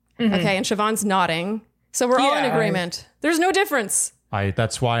 Mm-hmm. Okay. And Siobhan's nodding. So we're all in agreement. There's no difference.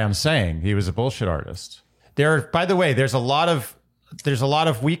 That's why I'm saying he was a bullshit artist. By the way, there's a lot of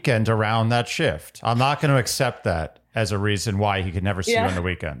weekend around that shift. I'm not going to accept that as a reason why he could never see you on the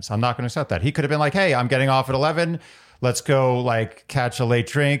weekends. I'm not going to accept that. He could have been like, hey, I'm getting off at 11. Let's go catch a late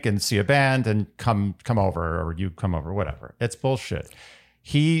drink and see a band and come over, or you come over, whatever. It's bullshit.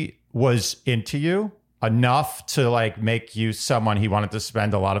 He was into you enough to make you someone he wanted to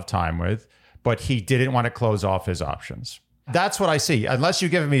spend a lot of time with, but he didn't want to close off his options. That's what I see. Unless you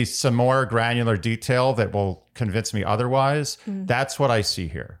give me some more granular detail that will convince me otherwise, that's what I see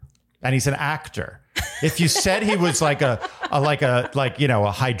here. And he's an actor. If you said he was a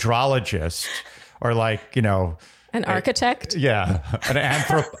hydrologist or an architect,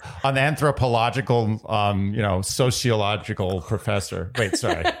 an anthropological, sociological professor. Wait,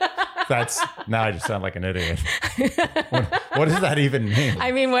 sorry. Now I just sound like an idiot. What does that even mean?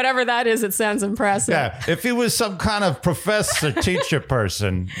 I mean, whatever that is, it sounds impressive. Yeah, if he was some kind of professor, teacher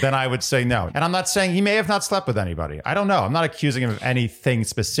person, then I would say no. And I'm not saying he may have not slept with anybody. I don't know. I'm not accusing him of anything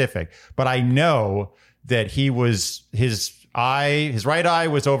specific, but I know that his right eye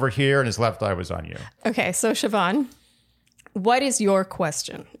was over here and his left eye was on you. Okay, so Siobhan, what is your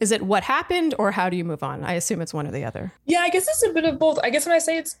question? Is it what happened or how do you move on? I assume it's one or the other. Yeah, I guess it's a bit of both. I guess when I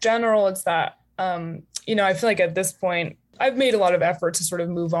say it's general, it's that, I feel like at this point, I've made a lot of effort to sort of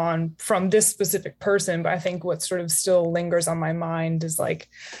move on from this specific person, but I think what sort of still lingers on my mind is like,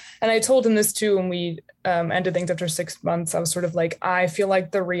 and I told him this too when we ended things after 6 months, I was sort of like, I feel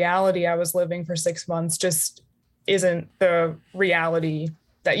like the reality I was living for 6 months just isn't the reality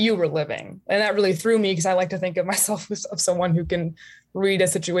that you were living. And that really threw me because I like to think of myself as of someone who can read a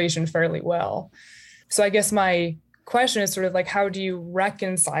situation fairly well. So I guess my question is sort of like, how do you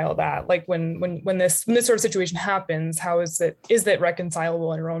reconcile that? Like when this sort of situation happens, is that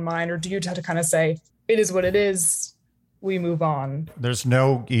reconcilable in your own mind? Or do you have to kind of say, it is what it is, we move on? There's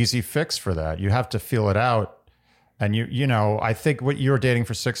no easy fix for that. You have to feel it out. And I think what you were dating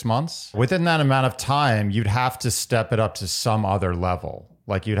for 6 months, within that amount of time, you'd have to step it up to some other level.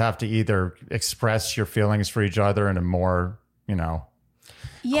 Like you'd have to either express your feelings for each other in a more,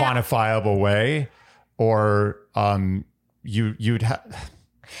 quantifiable way, or you'd have.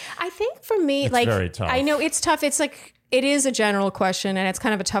 I think for me, it's like, very tough. I know it's tough. It's like, it is a general question and it's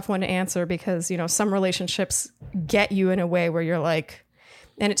kind of a tough one to answer because, some relationships get you in a way where you're like,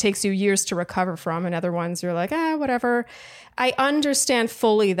 and it takes you years to recover from. And other ones you're like, whatever. I understand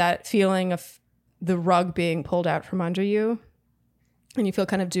fully that feeling of the rug being pulled out from under you and you feel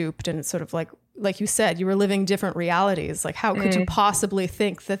kind of duped. And it's sort of like you said, you were living different realities. Like, how could you possibly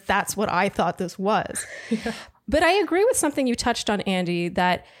think that that's what I thought this was? Yeah. But I agree with something you touched on, Andy,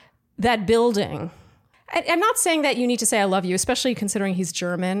 that building. I'm not saying that you need to say I love you, especially considering he's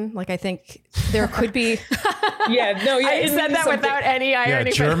German. Like, I think there could be. I said that without any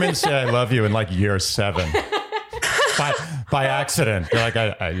irony. Yeah, Germans say I love you in like year 7 by accident. They're like,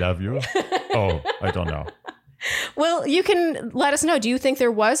 I love you. Oh, I don't know. Well, you can let us know. Do you think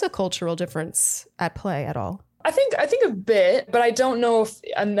there was a cultural difference at play at all? I think a bit, but I don't know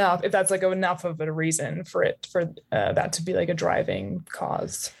if that's like enough of a reason for that to be like a driving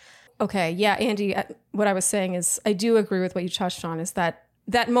cause. Okay. Yeah, Andy, what I was saying is I do agree with what you touched on is that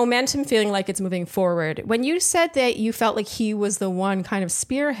momentum feeling like it's moving forward. When you said that you felt like he was the one kind of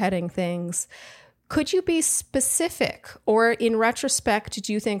spearheading things, could you be specific? Or in retrospect,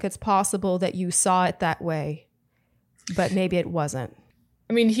 do you think it's possible that you saw it that way, but maybe it wasn't?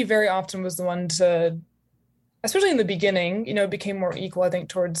 I mean, he very often was the one to, especially in the beginning, it became more equal, I think,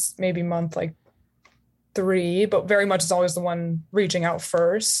 towards maybe month like 3, but very much is always the one reaching out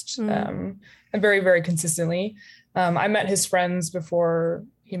first, and very, very consistently. I met his friends before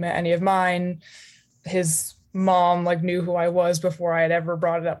he met any of mine. His mom knew who I was before I had ever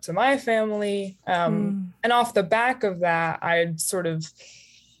brought it up to my family. And off the back of that, so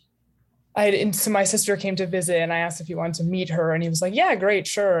my sister came to visit and I asked if he wanted to meet her and he was like, yeah, great,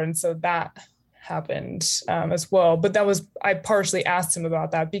 sure. And so that happened as well. But I partially asked him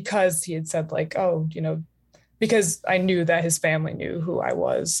about that because he had said because I knew that his family knew who I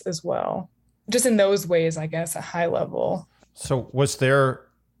was as well. Just in those ways, I guess, at high level. So was there,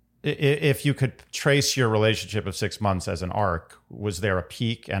 if you could trace your relationship of 6 months as an arc, was there a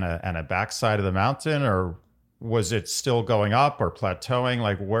peak and a backside of the mountain, or was it still going up or plateauing?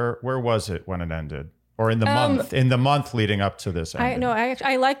 Like where was it when it ended? Or in the month leading up to this ending?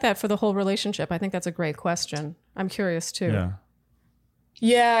 I like that for the whole relationship. I think that's a great question. I'm curious too.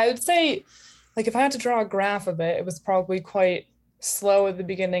 Yeah, I would say, if I had to draw a graph of it, it was probably quite slow at the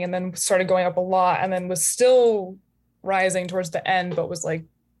beginning and then started going up a lot and then was still rising towards the end, but was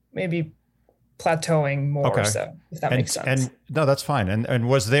maybe plateauing more. Okay. So if that makes sense. And no, that's fine. And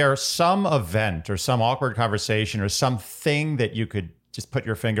was there some event or some awkward conversation or something that you could just put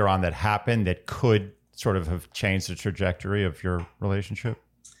your finger on that happened that could sort of have changed the trajectory of your relationship?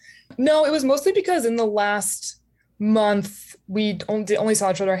 No, it was mostly because in the last month, we only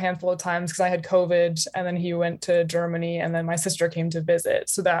saw each other a handful of times because I had COVID and then he went to Germany and then my sister came to visit.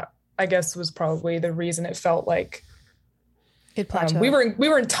 So that, I guess, was probably the reason it felt like it plateaued. We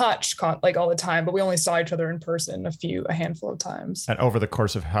were in touch all the time, but we only saw each other in person a handful of times. And over the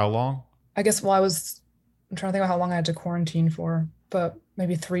course of how long? I guess I'm trying to think about how long I had to quarantine for, but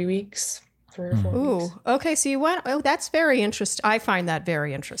maybe 3 weeks. 3 or 4 weeks. Ooh, okay. So you went, that's very interesting. I find that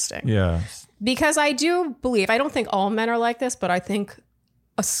very interesting. Yeah. Because I do believe, I don't think all men are like this, but I think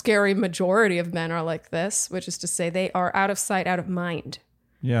a scary majority of men are like this, which is to say they are out of sight, out of mind.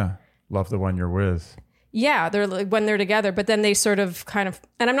 Yeah. Love the one you're with. Yeah, they're when they're together, but then they sort of kind of,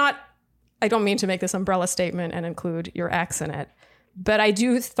 and I don't mean to make this umbrella statement and include your ex in it, but I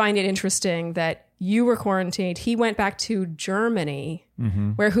do find it interesting that you were quarantined. He went back to Germany,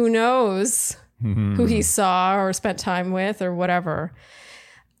 where who knows who he saw or spent time with or whatever.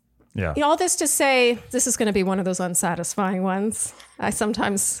 Yeah. All this to say, this is going to be one of those unsatisfying ones. I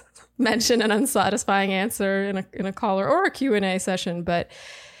sometimes mention an unsatisfying answer in a caller or a Q&A session, but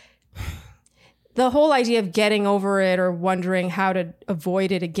the whole idea of getting over it or wondering how to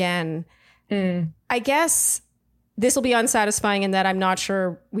avoid it again, I guess this will be unsatisfying in that I'm not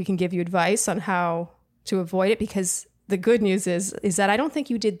sure we can give you advice on how to avoid it, because the good news is that I don't think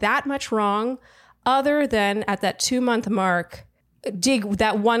you did that much wrong, other than at that 2-month mark, dig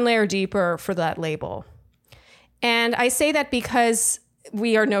that one layer deeper for that label. And I say that because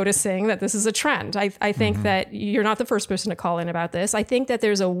we are noticing that this is a trend. I think that you're not the first person to call in about this. I think that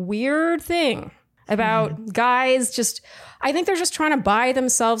there's a weird thing about guys I think they're just trying to buy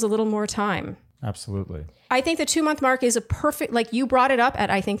themselves a little more time. Absolutely. I think the 2-month mark is a perfect, like you brought it up at,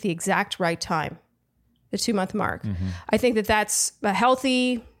 I think, the exact right time. The 2-month mark. I think that that's a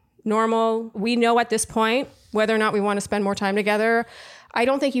healthy, normal. We know at this point whether or not we want to spend more time together. I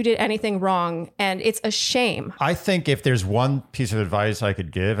don't think you did anything wrong, and it's a shame. I think if there's one piece of advice I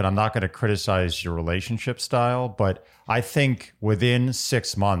could give, and I'm not going to criticize your relationship style, but I think within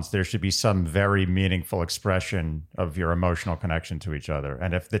 6 months, there should be some very meaningful expression of your emotional connection to each other.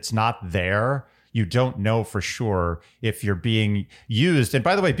 And if it's not there, you don't know for sure if you're being used. And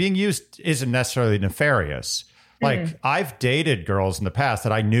by the way, being used isn't necessarily nefarious. Like I've dated girls in the past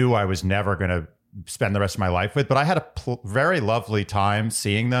that I knew I was never going to spend the rest of my life with, but I had a very lovely time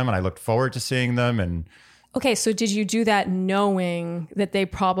seeing them, and I looked forward to seeing them. And okay, so did you do that knowing that they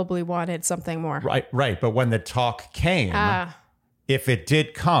probably wanted something more? Right. But when the talk came, if it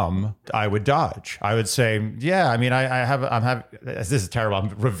did come, I would dodge. I would say, yeah, I mean, this is terrible. I'm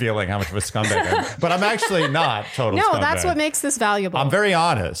revealing how much of a scumbag I am, but I'm actually not total No, scumbag. that's what makes this valuable. I'm very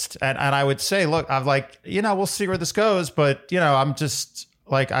honest. And I would say, look, I'm like, we'll see where this goes, but I'm just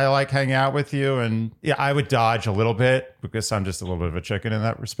like, I like hanging out with you. And yeah, I would dodge a little bit because I'm just a little bit of a chicken in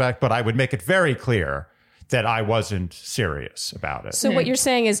that respect, but I would make it very clear that I wasn't serious about it. So what you're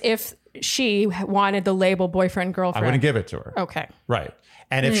saying is if she wanted the label boyfriend, girlfriend, I wouldn't give it to her. Okay. Right.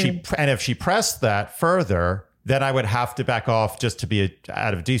 And if she pressed that further, then I would have to back off just to be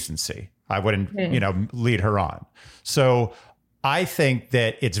out of decency. I wouldn't, lead her on. So I think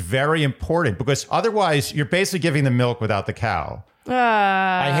that it's very important because otherwise you're basically giving the milk without the cow.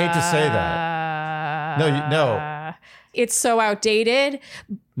 I hate to say that. No. It's so outdated.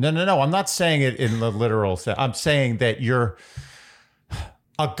 No. I'm not saying it in the literal sense. I'm saying that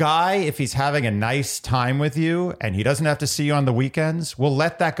a guy, if he's having a nice time with you and he doesn't have to see you on the weekends, will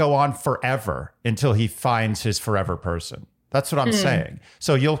let that go on forever until he finds his forever person. That's what I'm saying.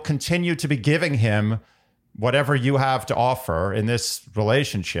 So you'll continue to be giving him whatever you have to offer in this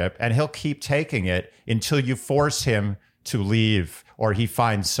relationship, and he'll keep taking it until you force him to leave or he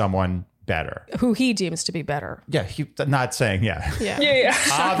finds someone better. Who he deems to be better. Yeah, not saying, yeah.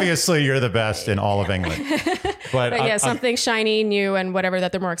 Obviously, you're the best in all of England. But yeah, something shiny, new, and whatever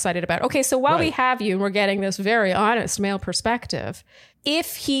that they're more excited about. Okay, so while we have you, and we're getting this very honest male perspective,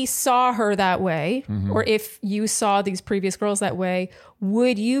 if he saw her that way, or if you saw these previous girls that way,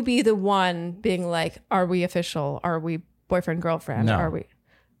 would you be the one being like, are we official? Are we boyfriend, girlfriend? No. Are we?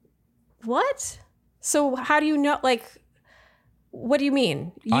 What? So how do you know, like, what do you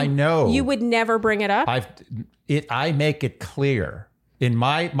mean? I know. You would never bring it up? I make it clear. In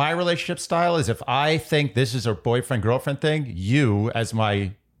my relationship style is if I think this is a boyfriend-girlfriend thing, you as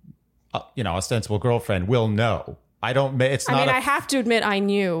my ostensible girlfriend will know. I don't. It's not. I have to admit, I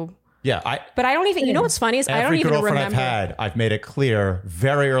knew. Yeah, but I don't even. You know what's funny is I don't even remember. Every girlfriend I've had, I've made it clear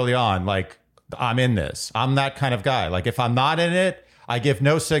very early on. Like I'm in this. I'm that kind of guy. Like if I'm not in it, I give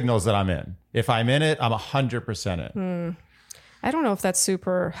no signals that I'm in. If I'm in it, I'm 100% in. I don't know if that's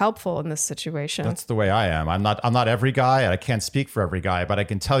super helpful in this situation. That's the way I am. I'm not every guy, and I can't speak for every guy, but I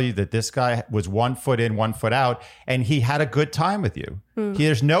can tell you that this guy was 1 foot in, 1 foot out, and he had a good time with you.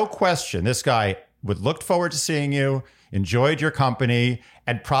 There's no question this guy would look forward to seeing you, enjoyed your company,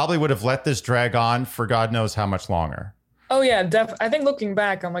 and probably would have let this drag on for God knows how much longer. Oh yeah, I think looking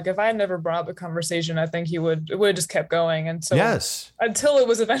back, I'm like, if I had never brought up the conversation, I think it would have just kept going. And so until it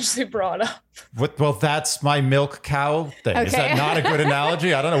was eventually brought up. Well, that's my milk cow thing. Okay. Is that not a good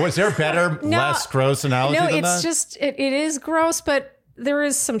analogy? I don't know. Was there a better, less gross analogy than that? No, it's just, it is gross, but there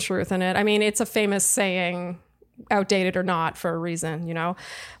is some truth in it. I mean, it's a famous saying, outdated or not, for a reason,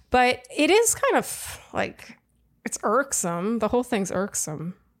 But it is kind of like, it's irksome. The whole thing's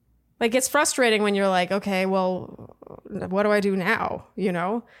irksome. Like, it's frustrating when you're like, okay, well, what do I do now? You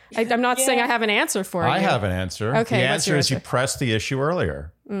know, I'm not saying I have an answer for you. I have an answer. Okay, the what's answer your is you answer? press the issue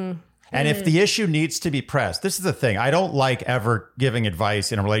earlier. And if the issue needs to be pressed, this is the thing. I don't like ever giving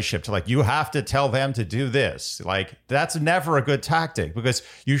advice in a relationship to like, you have to tell them to do this. Like, that's never a good tactic because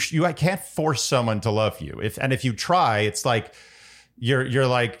you can't force someone to love you. If you try, it's like you're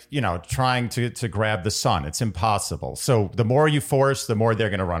like, you know, trying to grab the sun. It's impossible. So the more you force, the more they're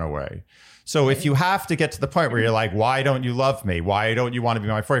going to run away. So if you have to get to the point where you're like, why don't you love me? Why don't you want to be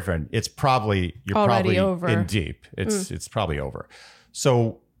my boyfriend? You're Already probably over. in deep. It's probably over.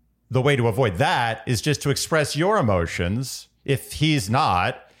 So the way to avoid that is just to express your emotions if he's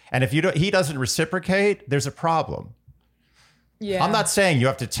not. And if he doesn't reciprocate, there's a problem. Yeah. I'm not saying you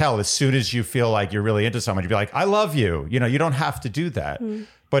have to tell as soon as you feel like you're really into someone. You'd be like, I love you. You know, you don't have to do that.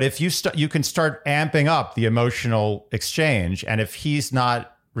 But if you can start amping up the emotional exchange. And if he's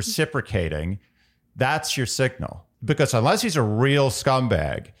not reciprocating, that's your signal. Because unless he's a real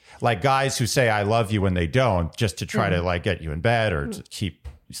scumbag, like guys who say, I love you when they don't, just to try to like get you in bed or to keep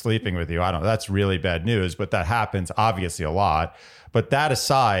sleeping with you. I don't know. That's really bad news, but that happens obviously a lot. But that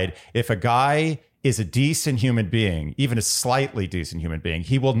aside, if a guy is a decent human being, even a slightly decent human being,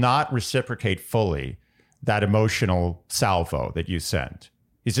 he will not reciprocate fully that emotional salvo that you send.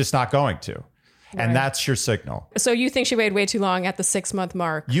 He's just not going to. And that's your signal. So you think she waited way too long at the 6-month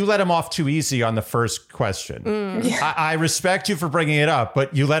mark? You let him off too easy on the first question. I respect you for bringing it up,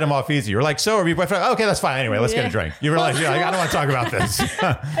 but you let him off easy. You're like, so are we boyfriend? Okay, that's fine. Anyway, let's get a drink. You were like, I don't want to talk about this.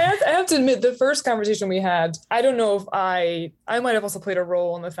 I have to admit, the first conversation we had, I don't know if I might have also played a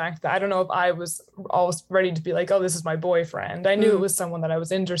role in the fact that I don't know if I was always ready to be like, oh, this is my boyfriend. I knew it was someone that I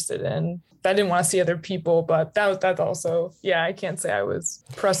was interested in. I didn't want to see other people, but that's also, I can't say I was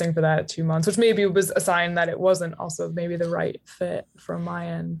pressing for that 2 months, which maybe was a sign that it wasn't also maybe the right fit from my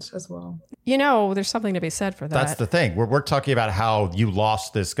end as well. You know, there's something to be said for that. That's the thing. We're talking about how you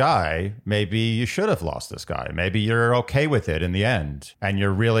lost this guy. Maybe you should have lost this guy. Maybe you're okay with it in the end. And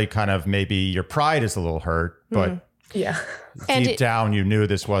you're really kind of, maybe your pride is a little hurt, but deep down you knew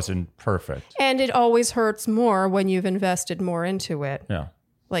this wasn't perfect. And it always hurts more when you've invested more into it. Yeah.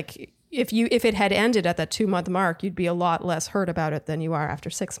 Like if it had ended at that 2-month mark, you'd be a lot less hurt about it than you are after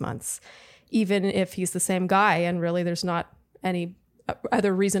 6 months. Even if he's the same guy and really there's not any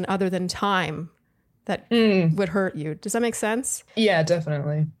other reason other than time that would hurt you. Does that make sense? Yeah,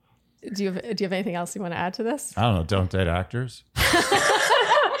 definitely. Do you have anything else you want to add to this? I don't know. Don't date actors.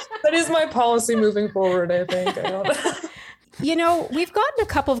 That is my policy moving forward, I think. You know, we've gotten a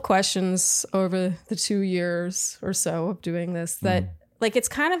couple of questions over the 2 years or so of doing this that like, it's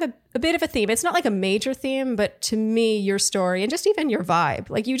kind of a bit of a theme. It's not like a major theme, but to me, your story and just even your vibe,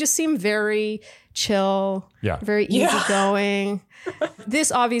 like you just seem very chill, very easygoing.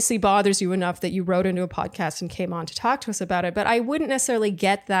 This obviously bothers you enough that you wrote into a podcast and came on to talk to us about it. But I wouldn't necessarily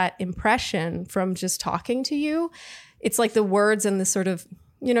get that impression from just talking to you. It's like the words and the sort of,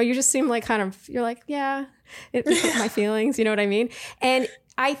 you know, you just seem like kind of, you're like, it's my feelings, you know what I mean? And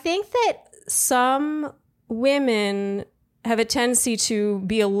I think that some women have a tendency to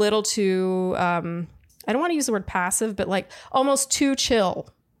be a little too, I don't want to use the word passive, but like almost too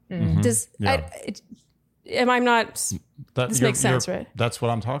chill. Does, am I not, this makes sense, right? That's what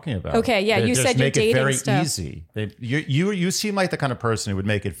I'm talking about. Okay, yeah, you said you're dating make it very stuff. easy. You seem like the kind of person who would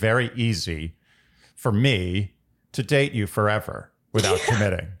make it very easy for me to date you forever without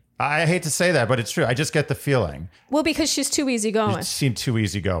committing. I hate to say that, but it's true. I just get the feeling. Well, because she's too easygoing. You seem too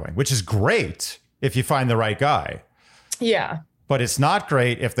easygoing, which is great if you find the right guy. Yeah. But it's not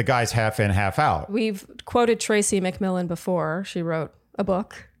great if the guy's half in, half out. We've quoted Tracy McMillan before. She wrote a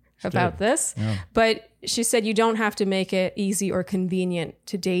book about this. Yeah. But she said you don't have to make it easy or convenient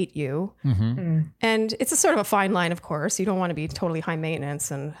to date you. And it's a sort of a fine line, of course. You don't want to be totally high maintenance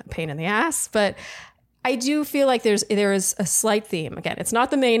and a pain in the ass. But I do feel like there is a slight theme. Again, it's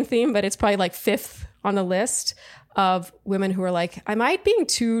not the main theme, but it's probably like 5th on the list of women who are like, am I being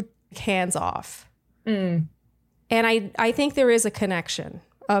too hands off? And I think there is a connection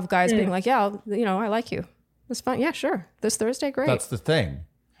of guys being like, I like you. It's fun. Yeah, sure. This Thursday, great. That's the thing.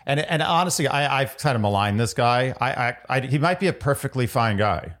 And honestly, I've kind of maligned this guy. He might be a perfectly fine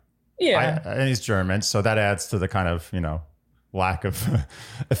guy. Yeah. And he's German, so that adds to the kind of, lack of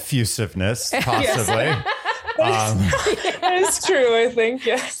effusiveness, possibly. That is true, I think,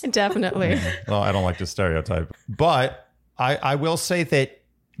 yes. Definitely. Well, I don't like to stereotype. But I will say that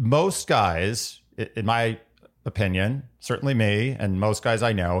most guys, in my opinion, certainly me and most guys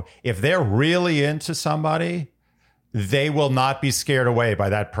I know, if they're really into somebody, they will not be scared away by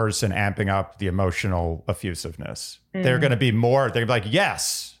that person amping up the emotional effusiveness. They're going to be more, they're like,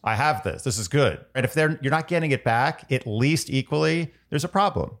 yes, I have this. This is good. And if you're not getting it back at least equally, there's a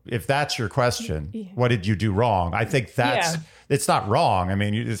problem. If that's your question, what did you do wrong? I think it's not wrong. I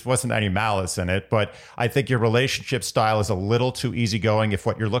mean, there wasn't any malice in it, but I think your relationship style is a little too easygoing if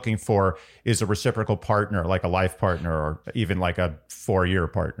what you're looking for is a reciprocal partner, like a life partner or even like a 4-year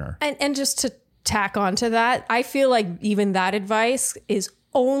partner. And just to tack onto that, I feel like even that advice is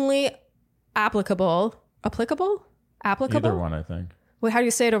only applicable. Either one, I think. Well, how do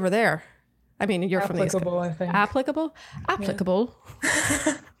you say it over there? I mean, you're from the East Applicable, Coast. I think. Applicable.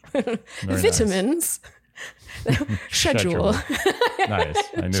 Very Vitamins. Schedule. Nice.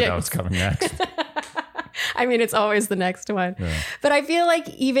 I knew that was coming next. I mean, it's always the next one. Yeah. But I feel like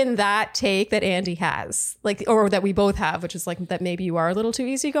even that take that Andy has, like, or that we both have, which is like that maybe you are a little too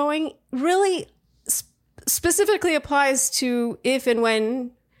easygoing, really specifically applies to if and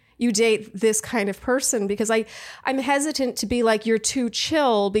when you date this kind of person, because I'm hesitant to be like, you're too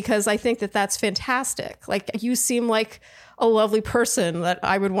chill, because I think that that's fantastic. Like, you seem like a lovely person that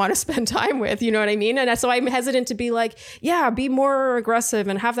I would want to spend time with. You know what I mean? And so I'm hesitant to be like, yeah, be more aggressive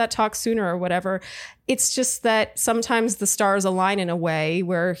and have that talk sooner or whatever. It's just that sometimes the stars align in a way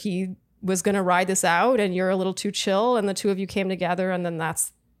where he was going to ride this out and you're a little too chill and the two of you came together, and then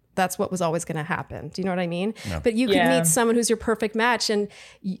that's what was always going to happen. Do you know what I mean? Yeah. But you could meet someone who's your perfect match, and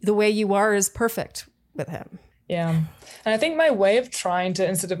the way you are is perfect with him. Yeah. And I think my way of trying to,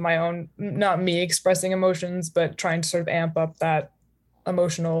 instead of my own, not me expressing emotions, but trying to sort of amp up that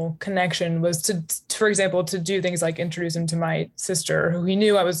emotional connection was to, for example, to do things like introduce him to my sister, who he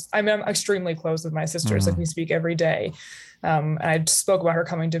knew I'm extremely close with my sisters. Like, we speak every day. And I spoke about her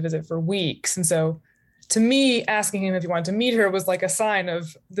coming to visit for weeks. And so to me, asking him if he wanted to meet her was like a sign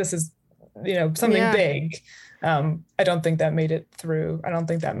of this is, something big. I don't think that made it through. I don't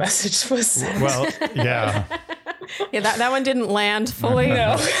think that message was sent. Well, yeah. Yeah, that one didn't land fully.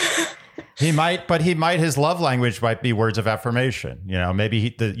 No. His love language might be words of affirmation.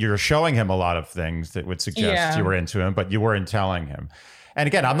 Maybe you're showing him a lot of things that would suggest you were into him, but you weren't telling him. And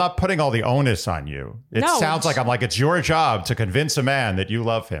again, I'm not putting all the onus on you. It sounds like it's your job to convince a man that you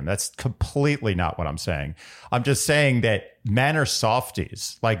love him. That's completely not what I'm saying. I'm just saying that men are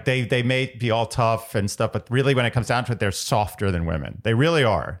softies. Like, they may be all tough and stuff, but really when it comes down to it, they're softer than women. They really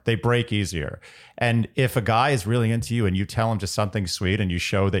are. They break easier. And if a guy is really into you and you tell him just something sweet and you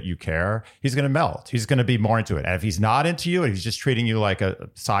show that you care, he's going to melt. He's going to be more into it. And if he's not into you and he's just treating you like a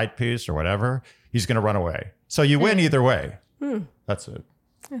side piece or whatever, he's going to run away. So you win either way. That's it.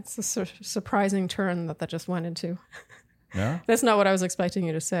 It's a surprising turn that just went into. Yeah. That's not what I was expecting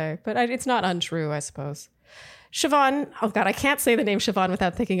you to say, but it's not untrue, I suppose. Siobhan, oh God, I can't say the name Siobhan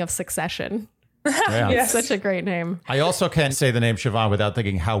without thinking of Succession. Yeah. It's such a great name. I also can't say the name Siobhan without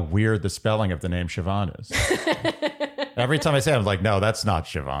thinking how weird the spelling of the name Siobhan is. Every time I say it, I'm like, no, that's not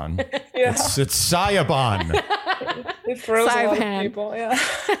Siobhan. Yeah. It's Sayaban. It throws a lot of people,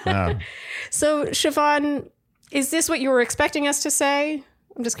 yeah. So, Siobhan, is this what you were expecting us to say?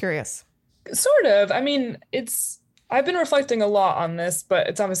 I'm just curious. Sort of. I mean, I've been reflecting a lot on this, but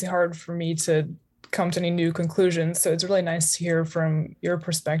it's obviously hard for me to come to any new conclusions. So it's really nice to hear from your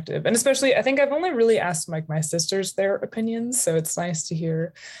perspective. And especially, I think I've only really asked my sisters their opinions. So it's nice to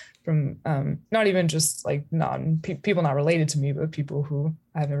hear from not even just like people not related to me, but people who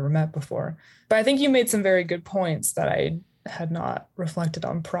I've never met before. But I think you made some very good points that I had not reflected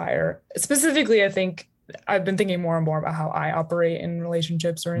on prior. Specifically, I think I've been thinking more and more about how I operate in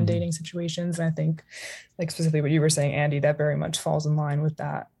relationships or in dating situations. And I think, like, specifically what you were saying, Andy, that very much falls in line with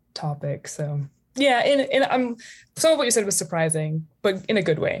that topic. So yeah, and some of what you said was surprising, but in a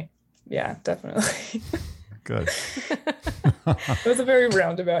good way. Yeah, definitely. Good. It was a very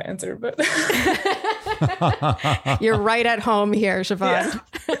roundabout answer, but you're right at home here, Siobhan.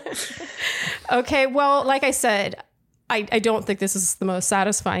 Yeah. Okay, well, like I said, I don't think this is the most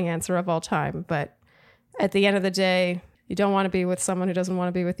satisfying answer of all time, but at the end of the day, you don't want to be with someone who doesn't want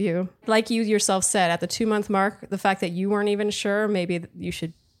to be with you. Like you yourself said, at the 2-month mark, the fact that you weren't even sure, maybe you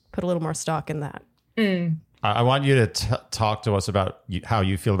should put a little more stock in that. I want you to talk to us about how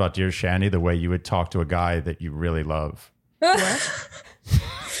you feel about Dear Shandy, the way you would talk to a guy that you really love. What?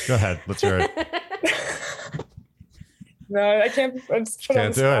 Go ahead. Let's hear it. No, I can't.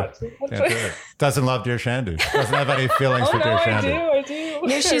 Can't do it. Doesn't love Dear Shandy. Doesn't have any feelings for Dear Shandy. I do.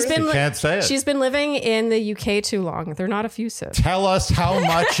 Yeah, can't say it. She's been living in the UK too long. They're not effusive. Tell us how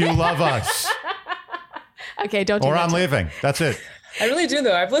much you love us. Okay, don't do or that. I'm leaving. That's it. I really do,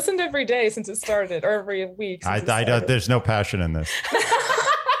 though. I've listened every day since it started, or every week. I don't. There's no passion in this.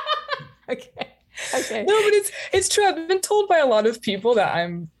 Okay. No, but it's true. I've been told by a lot of people that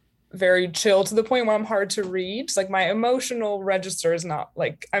I'm very chill to the point where I'm hard to read. Like my emotional register is not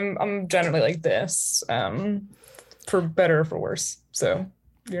like I'm generally like this, for better or for worse. So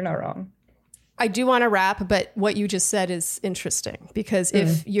you're not wrong. I do want to wrap, but what you just said is interesting because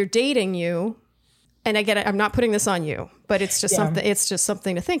if you're dating you, and again, I'm not putting this on you, but it's just something. It's just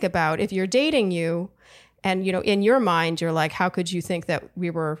something to think about. If you're dating you, and you know, in your mind, you're like, how could you think that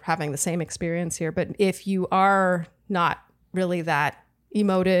we were having the same experience here? But if you are not really that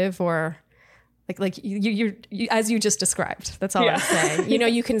emotive or like you as you just described, that's all I'm saying. You know,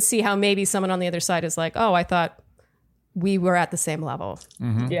 you can see how maybe someone on the other side is like, oh, I thought we were at the same level.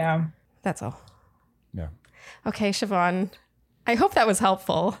 Mm-hmm. Yeah, that's all. Yeah. Okay, Siobhan, I hope that was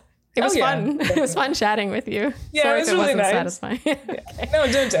helpful. It was fun. Definitely. It was fun chatting with you. Yeah, Sorry it was if it really wasn't nice. satisfying.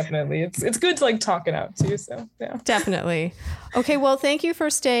 No, definitely. It's good to like talk it out too. So yeah, Definitely. Okay, well, thank you for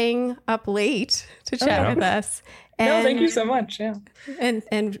staying up late to chat with us. No, thank you so much. Yeah,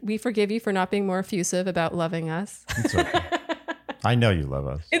 And we forgive you for not being more effusive about loving us. It's okay. I know you love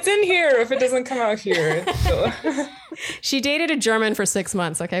us. it's in here. If it doesn't come out here, it's still... She dated a German for 6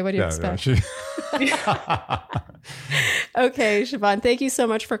 months. Okay, what do you expect? Okay, Siobhan, thank you so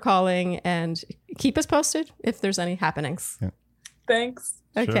much for calling and keep us posted if there's any happenings. Yeah. Thanks.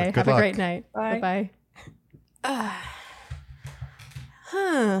 Okay, Sure. Good have luck. a great night. Bye.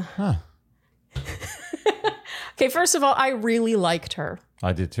 Bye-bye. Okay, first of all, I really liked her.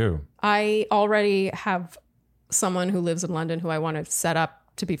 I did too. I already have someone who lives in London who I want to set up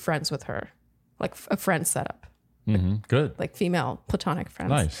to be friends with her, like a friend setup, Mm-hmm. Good. like female platonic friends.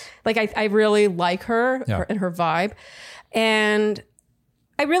 Nice. Like I really like her Yeah. and her vibe. And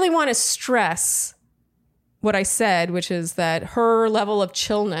I really want to stress what I said, which is that her level of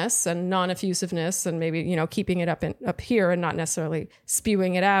chillness and non-effusiveness and maybe, you know, keeping it up here and not necessarily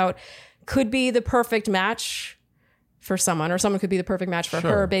spewing it out could be the perfect match for someone, or someone could be the perfect match for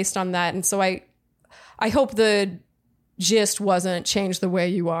Sure. her based on that. And so I hope the gist wasn't change the way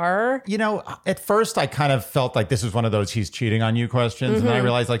you are. You know, at first I kind of felt like this was one of those he's cheating on you questions. And then I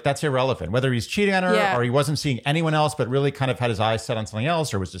realized like that's irrelevant. Whether he's cheating on her Yeah. or he wasn't seeing anyone else, but really kind of had his eyes set on something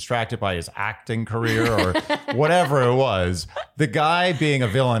else or was distracted by his acting career or whatever it was. The guy being a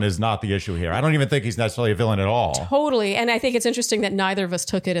villain is not the issue here. I don't even think he's necessarily a villain at all. Totally. And I think it's interesting that neither of us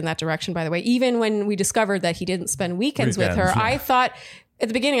took it in that direction, by the way. Even when we discovered that he didn't spend weekends with her, Weekends, yeah. I thought at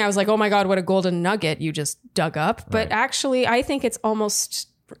the beginning, I was like, oh my God, what a golden nugget you just dug up. But actually, I think it's almost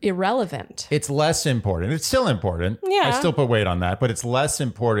irrelevant. It's less important. It's still important. Yeah. I still put weight on that, but it's less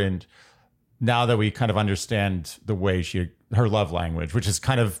important now that we kind of understand the way her love language, which is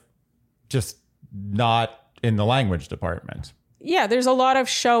kind of just not in the language department. Yeah, there's a lot of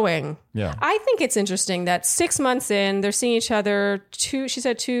showing. Yeah. I think it's interesting that 6 months in, they're seeing each other she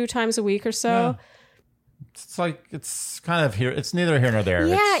said 2 times a week or so. It's like, it's kind of here. It's neither here nor there.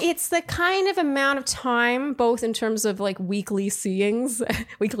 Yeah, it's the kind of amount of time, both in terms of like weekly seeings,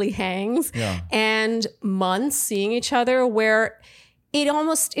 weekly hangs, and months seeing each other where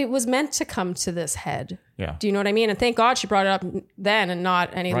it was meant to come to this head. Yeah. Do you know what I mean? And thank God she brought it up then and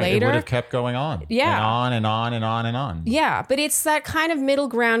not any Right. later. It would have kept going on. Yeah. And on and on and on and on. Yeah, but it's that kind of middle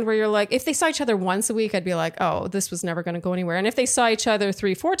ground where you're like, if they saw each other once a week, I'd be like, oh, this was never going to go anywhere. And if they saw each other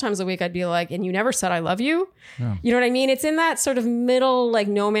 3-4 times a week, I'd be like, and you never said I love you. Yeah. You know what I mean? It's in that sort of middle, like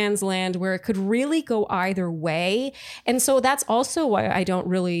no man's land where it could really go either way. And so that's also why I don't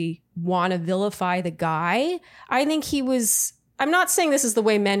really want to vilify the guy. I think I'm not saying this is the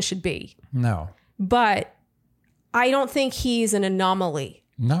way men should be, No. but I don't think he's an anomaly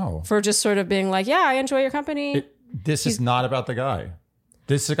No. for just sort of being like, yeah, I enjoy your company. This is not about the guy.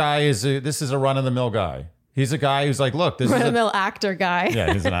 This is a run-of-the-mill guy. He's a guy who's like, look, this is a Run-of-the-mill actor guy.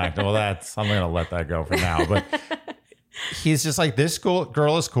 yeah, he's an actor. Well, I'm going to let that go for now. But he's just like, this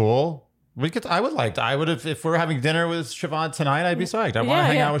girl is cool. I would have, if we're having dinner with Siobhan tonight, I'd be psyched. I want to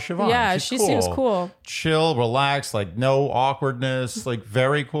hang out with Siobhan. Yeah, She's she cool. seems cool. Chill, relaxed, like no awkwardness, like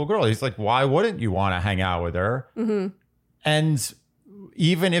very cool girl. He's like, why wouldn't you want to hang out with her? Mm-hmm. And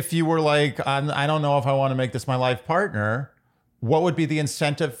even if you were like, I don't know if I want to make this my life partner, what would be the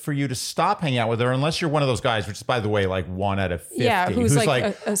incentive for you to stop hanging out with her? Unless you're one of those guys, which is, by the way, like 1 out of 50, Yeah, who's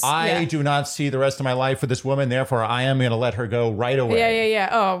like I do not see the rest of my life with this woman, therefore I am going to let her go right away. Yeah.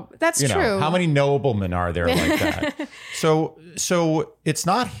 Oh, that's You true. know, how many noblemen are there like that? So it's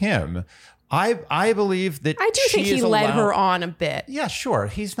not him. I believe that I do think he led her on a bit. Yeah, sure.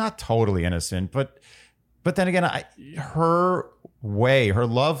 He's not totally innocent, but then again, her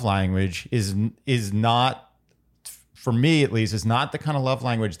love language is not, for me at least, is not the kind of love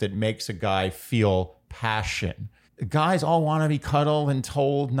language that makes a guy feel passion. guys all want to be cuddled and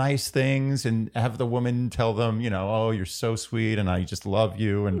told nice things and have the woman tell them, oh, you're so sweet and I just love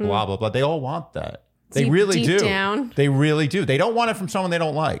you and blah, blah, blah. They all want that. They really do. Down. They really do. They don't want it from someone they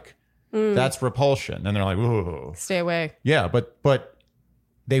don't like. That's repulsion. And they're like, ooh. Stay away. Yeah, but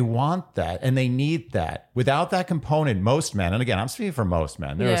they want that and they need that. Without that component, most men, and again, I'm speaking for most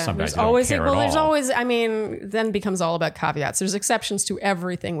men. There are some guys who don't care at all. There's always, then it becomes all about caveats. There's exceptions to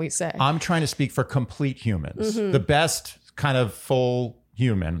everything we say. I'm trying to speak for complete humans. The best kind of full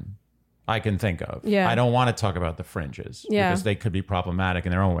human I can think of. Yeah. I don't want to talk about the fringes because they could be problematic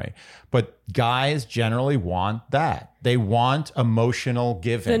in their own way. But guys generally want that. They want emotional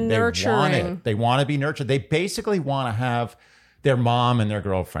giving. The nurturing. They want it. They want to be nurtured. They basically want to have their mom and their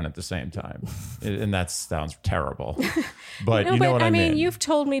girlfriend at the same time. And that sounds terrible. But you know what I mean? You've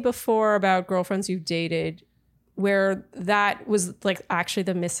told me before about girlfriends you've dated where that was like actually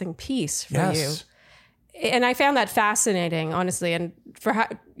the missing piece for you. And I found that fascinating, honestly. And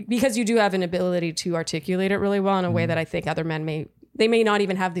because you do have an ability to articulate it really well in a way that I think other men may not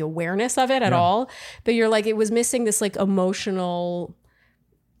even have the awareness of it at all. But you're like, it was missing this like emotional,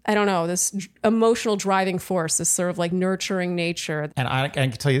 I don't know, this emotional driving force, this sort of like nurturing nature. And I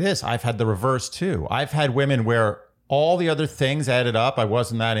can tell you this, I've had the reverse too. I've had women where all the other things added up I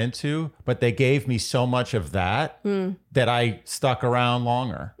wasn't that into, but they gave me so much of that that I stuck around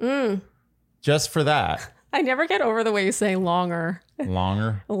longer. Just for that. I never get over the way you say longer.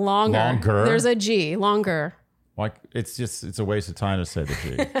 Longer? Longer. There's a G, longer. Like it's a waste of time to say the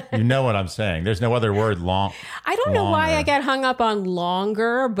G. You know what I'm saying. There's no other word long. I don't know why I get hung up on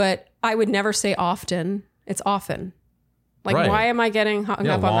longer, but I would never say often. It's often. Like, why am I getting hung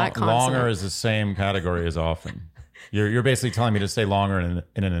up on that consonant? Longer is the same category as often. You're basically telling me to say longer in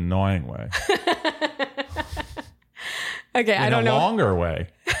an annoying way. Okay, I don't know. In a longer way.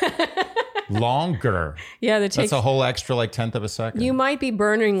 Longer. Yeah, that's a whole extra like 1/10 of a second. You might be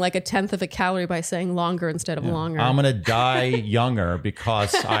burning like 1/10 of a calorie by saying longer instead of longer. I'm gonna die younger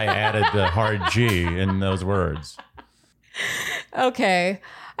because I added the hard G in those words. Okay,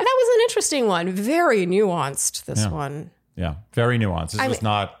 that was an interesting one. Very nuanced. This one. Yeah, very nuanced.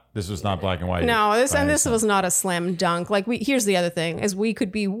 This was not black and white. No, this was not a slam dunk. Like here's the other thing: is we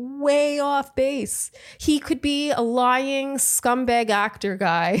could be way off base. He could be a lying scumbag actor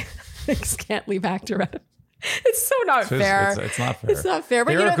guy. Can't leave actor out of it. It's so not fair. It's not fair. It's not fair.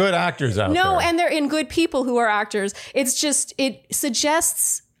 But there are good actors out there. No, and they're in good people who are actors. It's just, it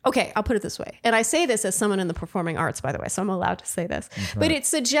suggests, okay, I'll put it this way. And I say this as someone in the performing arts, by the way, so I'm allowed to say this. Okay. But it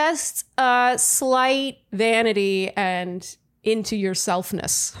suggests a slight vanity and into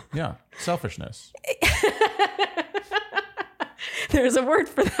yourselfness. Yeah, selfishness. There's a word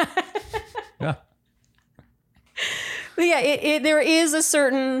for that. Yeah. But yeah, there is a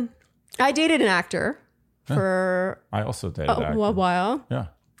certain... I dated an actor for I also dated an actor. A while. Yeah.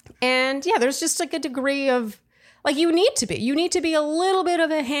 And yeah, there's just like a degree of like you need to be a little bit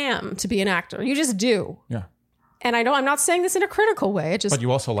of a ham to be an actor. You just do. Yeah. And I'm not saying this in a critical way. But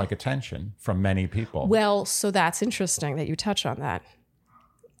you also like attention from many people. Well, so that's interesting that you touch on that.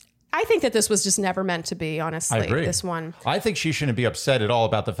 I think that this was just never meant to be, honestly. I agree. This one. I think she shouldn't be upset at all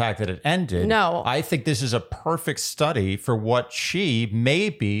about the fact that it ended. No. I think this is a perfect study for what she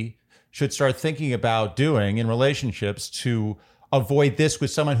maybe should start thinking about doing in relationships to avoid this with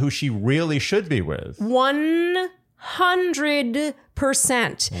someone who she really should be with.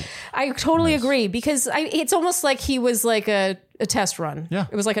 100%. I totally agree because it's almost like he was like a test run. Yeah.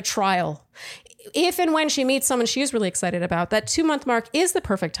 It was like a trial. If and when she meets someone she is really excited about, that 2-month mark is the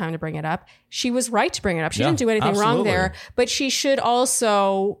perfect time to bring it up. She was right to bring it up. She didn't do anything wrong there, but she should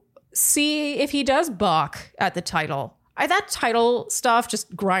also see if he does balk at the title. That title stuff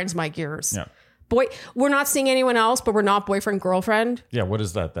just grinds my gears. Yeah. Boy, we're not seeing anyone else, but we're not boyfriend, girlfriend. Yeah, what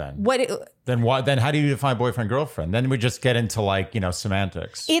is that then? Then how do you define boyfriend, girlfriend? Then we just get into like,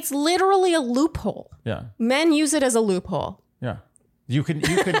 semantics. It's literally a loophole. Yeah. Men use it as a loophole. Yeah. You can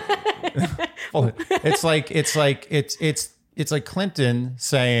well, it's like Clinton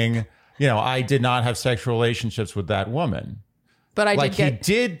saying, I did not have sexual relationships with that woman. But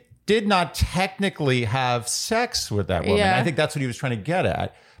he did not technically have sex with that woman. Yeah. I think that's what he was trying to get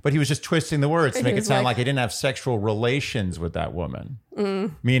at. But he was just twisting the words to make it sound like he didn't have sexual relations with that woman.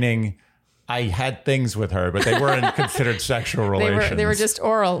 Meaning I had things with her, but they weren't considered sexual relations. They were just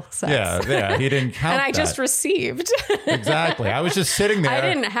oral sex. Yeah, he didn't count and I just received. Exactly. I was just sitting there. I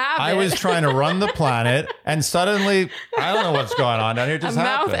didn't have it. I was trying to run the planet, and suddenly, I don't know what's going on down here. Just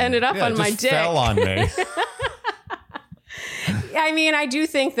mouth ended up on my dick. Fell on me. I mean, I do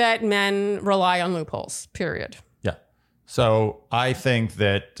think that men rely on loopholes, period. Yeah. So I think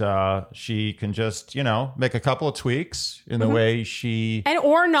that she can just, make a couple of tweaks in the way she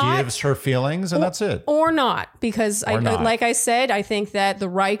or not gives her feelings, and that's it. Or not, because not. Like I said, I think that the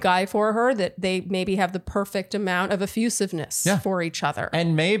right guy for her, that they maybe have the perfect amount of effusiveness for each other.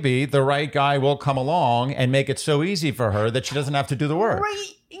 And maybe the right guy will come along and make it so easy for her that she doesn't have to do the work.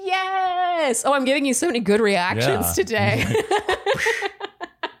 Right. Yes. Oh, I'm giving you so many good reactions today.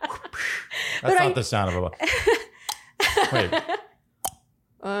 That's not the sound of a... Wait.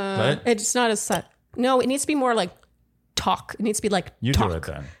 It's not a set. No, it needs to be more like talk. It needs to be like you talk. do it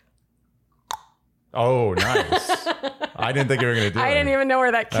then. Oh, nice. I didn't think you were going to do it. I didn't even know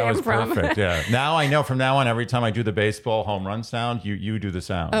where that came from. Perfect. Yeah. Now I know. From now on, every time I do the baseball home run sound, you do the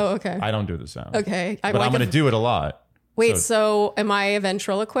sound. Oh, okay. I don't do the sound. Okay. But I'm going to do it a lot. Wait, so am I a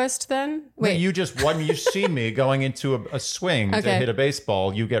ventriloquist then? Wait. You just, when you see me going into a swing to hit a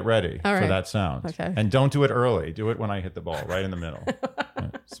baseball, you get ready for that sound. Okay. And don't do it early. Do it when I hit the ball, right in the middle.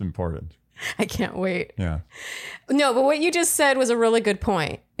 It's important. I can't wait. Yeah. No, but what you just said was a really good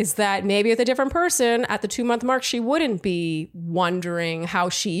point, is that maybe with a different person at the 2-month mark, she wouldn't be wondering how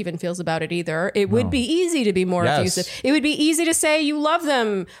she even feels about it either. It would be easy to be more effusive. It would be easy to say you love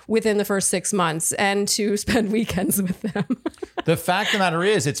them within the first 6 months and to spend weekends with them. The fact of the matter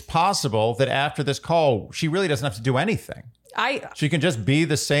is, it's possible that after this call, she really doesn't have to do anything. She can just be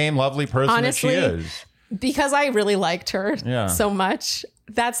the same lovely person honestly, that she is. Because I really liked her so much.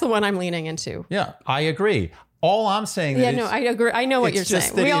 That's the one I'm leaning into. Yeah, I agree. All I'm saying I agree. I know what you're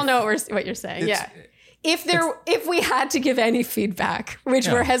saying. We all know what you're saying. Yeah. If we had to give any feedback, which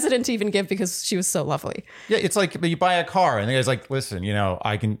we're hesitant to even give because she was so lovely. Yeah, it's like you buy a car and the guy's like, listen,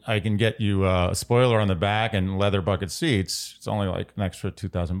 I can get you a spoiler on the back and leather bucket seats. It's only like an extra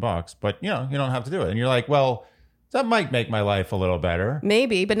 $2,000, but you don't have to do it. And you're like, well, that might make my life a little better.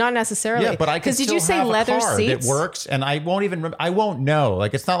 Maybe, but not necessarily. Yeah, but I can still have leather a car seats? That works, and I won't know.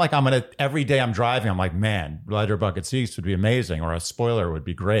 Like, it's not like every day I'm driving, I'm like, man, leather bucket seats would be amazing, or a spoiler would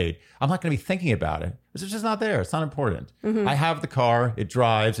be great. I'm not going to be thinking about it. It's just not there. It's not important. Mm-hmm. I have the car. It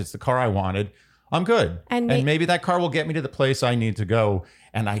drives. It's the car I wanted. I'm good. And maybe that car will get me to the place I need to go.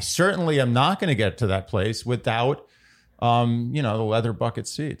 And I certainly am not going to get to that place without, the leather bucket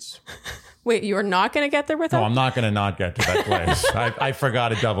seats. Wait, you are not going to get there with them? No, I'm not going to not get to that place. I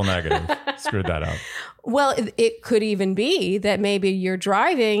forgot a double negative. Screwed that up. Well, it could even be that maybe you're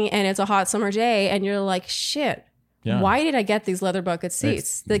driving and it's a hot summer day and you're like, shit, why did I get these leather bucket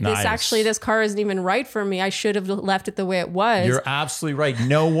seats? Like, this car isn't even right for me. I should have left it the way it was. You're absolutely right.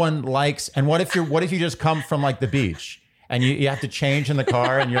 No one likes. And what if you just come from like the beach? And you have to change in the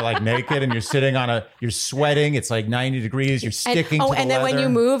car and you're like naked and you're sitting you're sweating. It's like 90 degrees. You're sticking to the leather. And then when you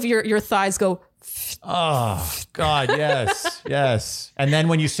move, your thighs go. Oh, God, yes, yes. And then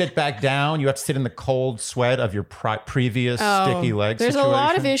when you sit back down, you have to sit in the cold sweat of your previous sticky leg There's situation. a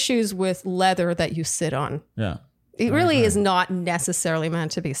lot of issues with leather that you sit on. Yeah. It really is not necessarily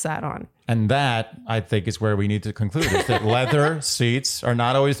meant to be sat on. And that, I think, is where we need to conclude, is that leather seats are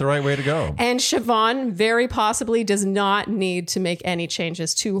not always the right way to go. And Siobhan very possibly does not need to make any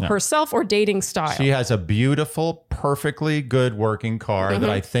changes to herself or dating style. She has a beautiful, perfectly good working car that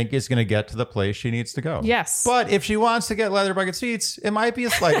I think is going to get to the place she needs to go. Yes. But if she wants to get leather bucket seats, it might be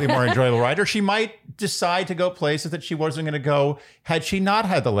a slightly more enjoyable ride, or she might decide to go places that she wasn't going to go had she not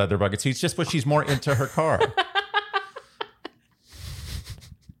had the leather bucket seats, just because she's more into her car.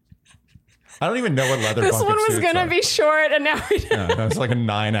 I don't even know what leather bucket seats are. This one was going to be short, and now we do. Yeah, that was like a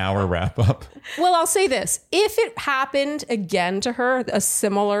 9-hour wrap up. Well, I'll say this. If it happened again to her, a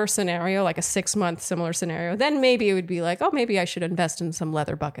similar scenario, like a 6-month similar scenario, then maybe it would be like, oh, maybe I should invest in some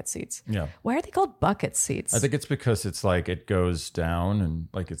leather bucket seats. Yeah. Why are they called bucket seats? I think it's because it's like it goes down and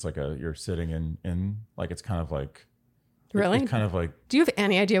like it's like you're sitting in like it's kind of like. Really? It's kind of like. Do you have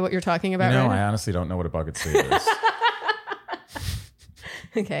any idea what you're talking about right now? I honestly don't know what a bucket seat is.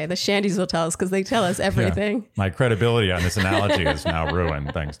 Okay, the Shandies will tell us because they tell us everything. Yeah. My credibility on this analogy is now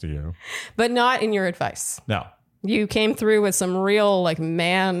ruined thanks to you. But not in your advice. No. You came through with some real like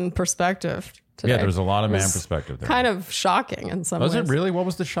man perspective today. Yeah, there was a lot of man perspective there. Kind of shocking in some ways. Was it really? What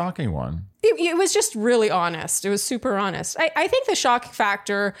was the shocking one? It was just really honest. It was super honest. I think the shock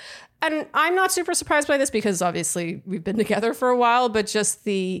factor, and I'm not super surprised by this because obviously we've been together for a while, but just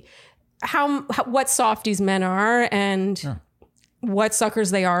what softies men are and what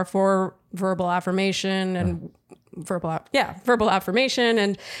suckers they are for verbal affirmation and verbal affirmation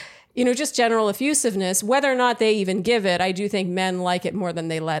and, just general effusiveness, whether or not they even give it. I do think men like it more than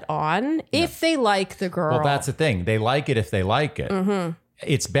they let on if they like the girl. Well, that's the thing. They like it if they like it. Mm-hmm.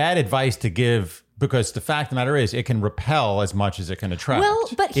 It's bad advice to give Because the fact of the matter is, it can repel as much as it can attract. Well,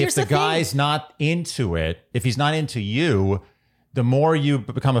 but here's if the guy's not into it, if he's not into you, the more you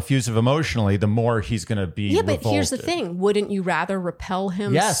become effusive emotionally, the more he's going to be revolted. But here's the thing. Wouldn't you rather repel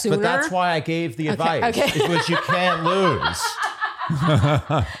him yes, sooner? but that's why I gave the advice, which you can't lose.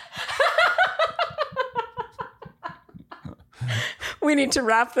 We need to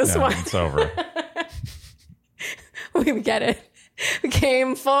wrap this one. It's over. We get it. We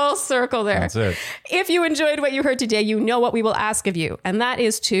came full circle there. That's it. If you enjoyed what you heard today, you know what we will ask of you, and that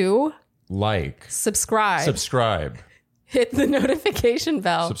is to subscribe, hit the notification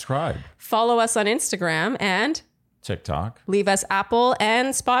bell, follow us on Instagram and TikTok, leave us Apple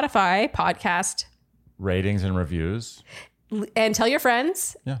and Spotify podcast ratings and reviews, and tell your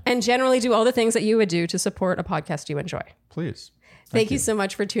friends, and generally do all the things that you would do to support a podcast you enjoy. Please. Thank you so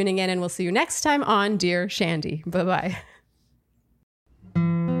much for tuning in, and we'll see you next time on Dear Shandy. Bye-bye.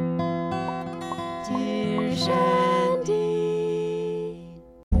 Dear Shandy.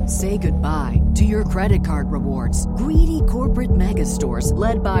 Say goodbye to your credit card rewards. Greedy corporate mega stores,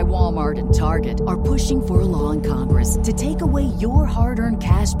 led by Walmart and Target, are pushing for a law in Congress to take away your hard-earned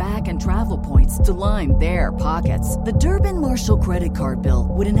cash back and travel points to line their pockets. The Durbin-Marshall credit card bill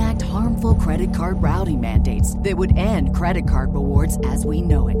would enact harmful credit card routing mandates that would end credit card rewards as we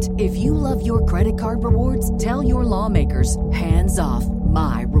know it. If you love your credit card rewards, tell your lawmakers, hands off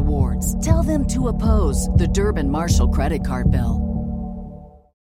my rewards. Tell them to oppose the Durbin-Marshall credit card bill.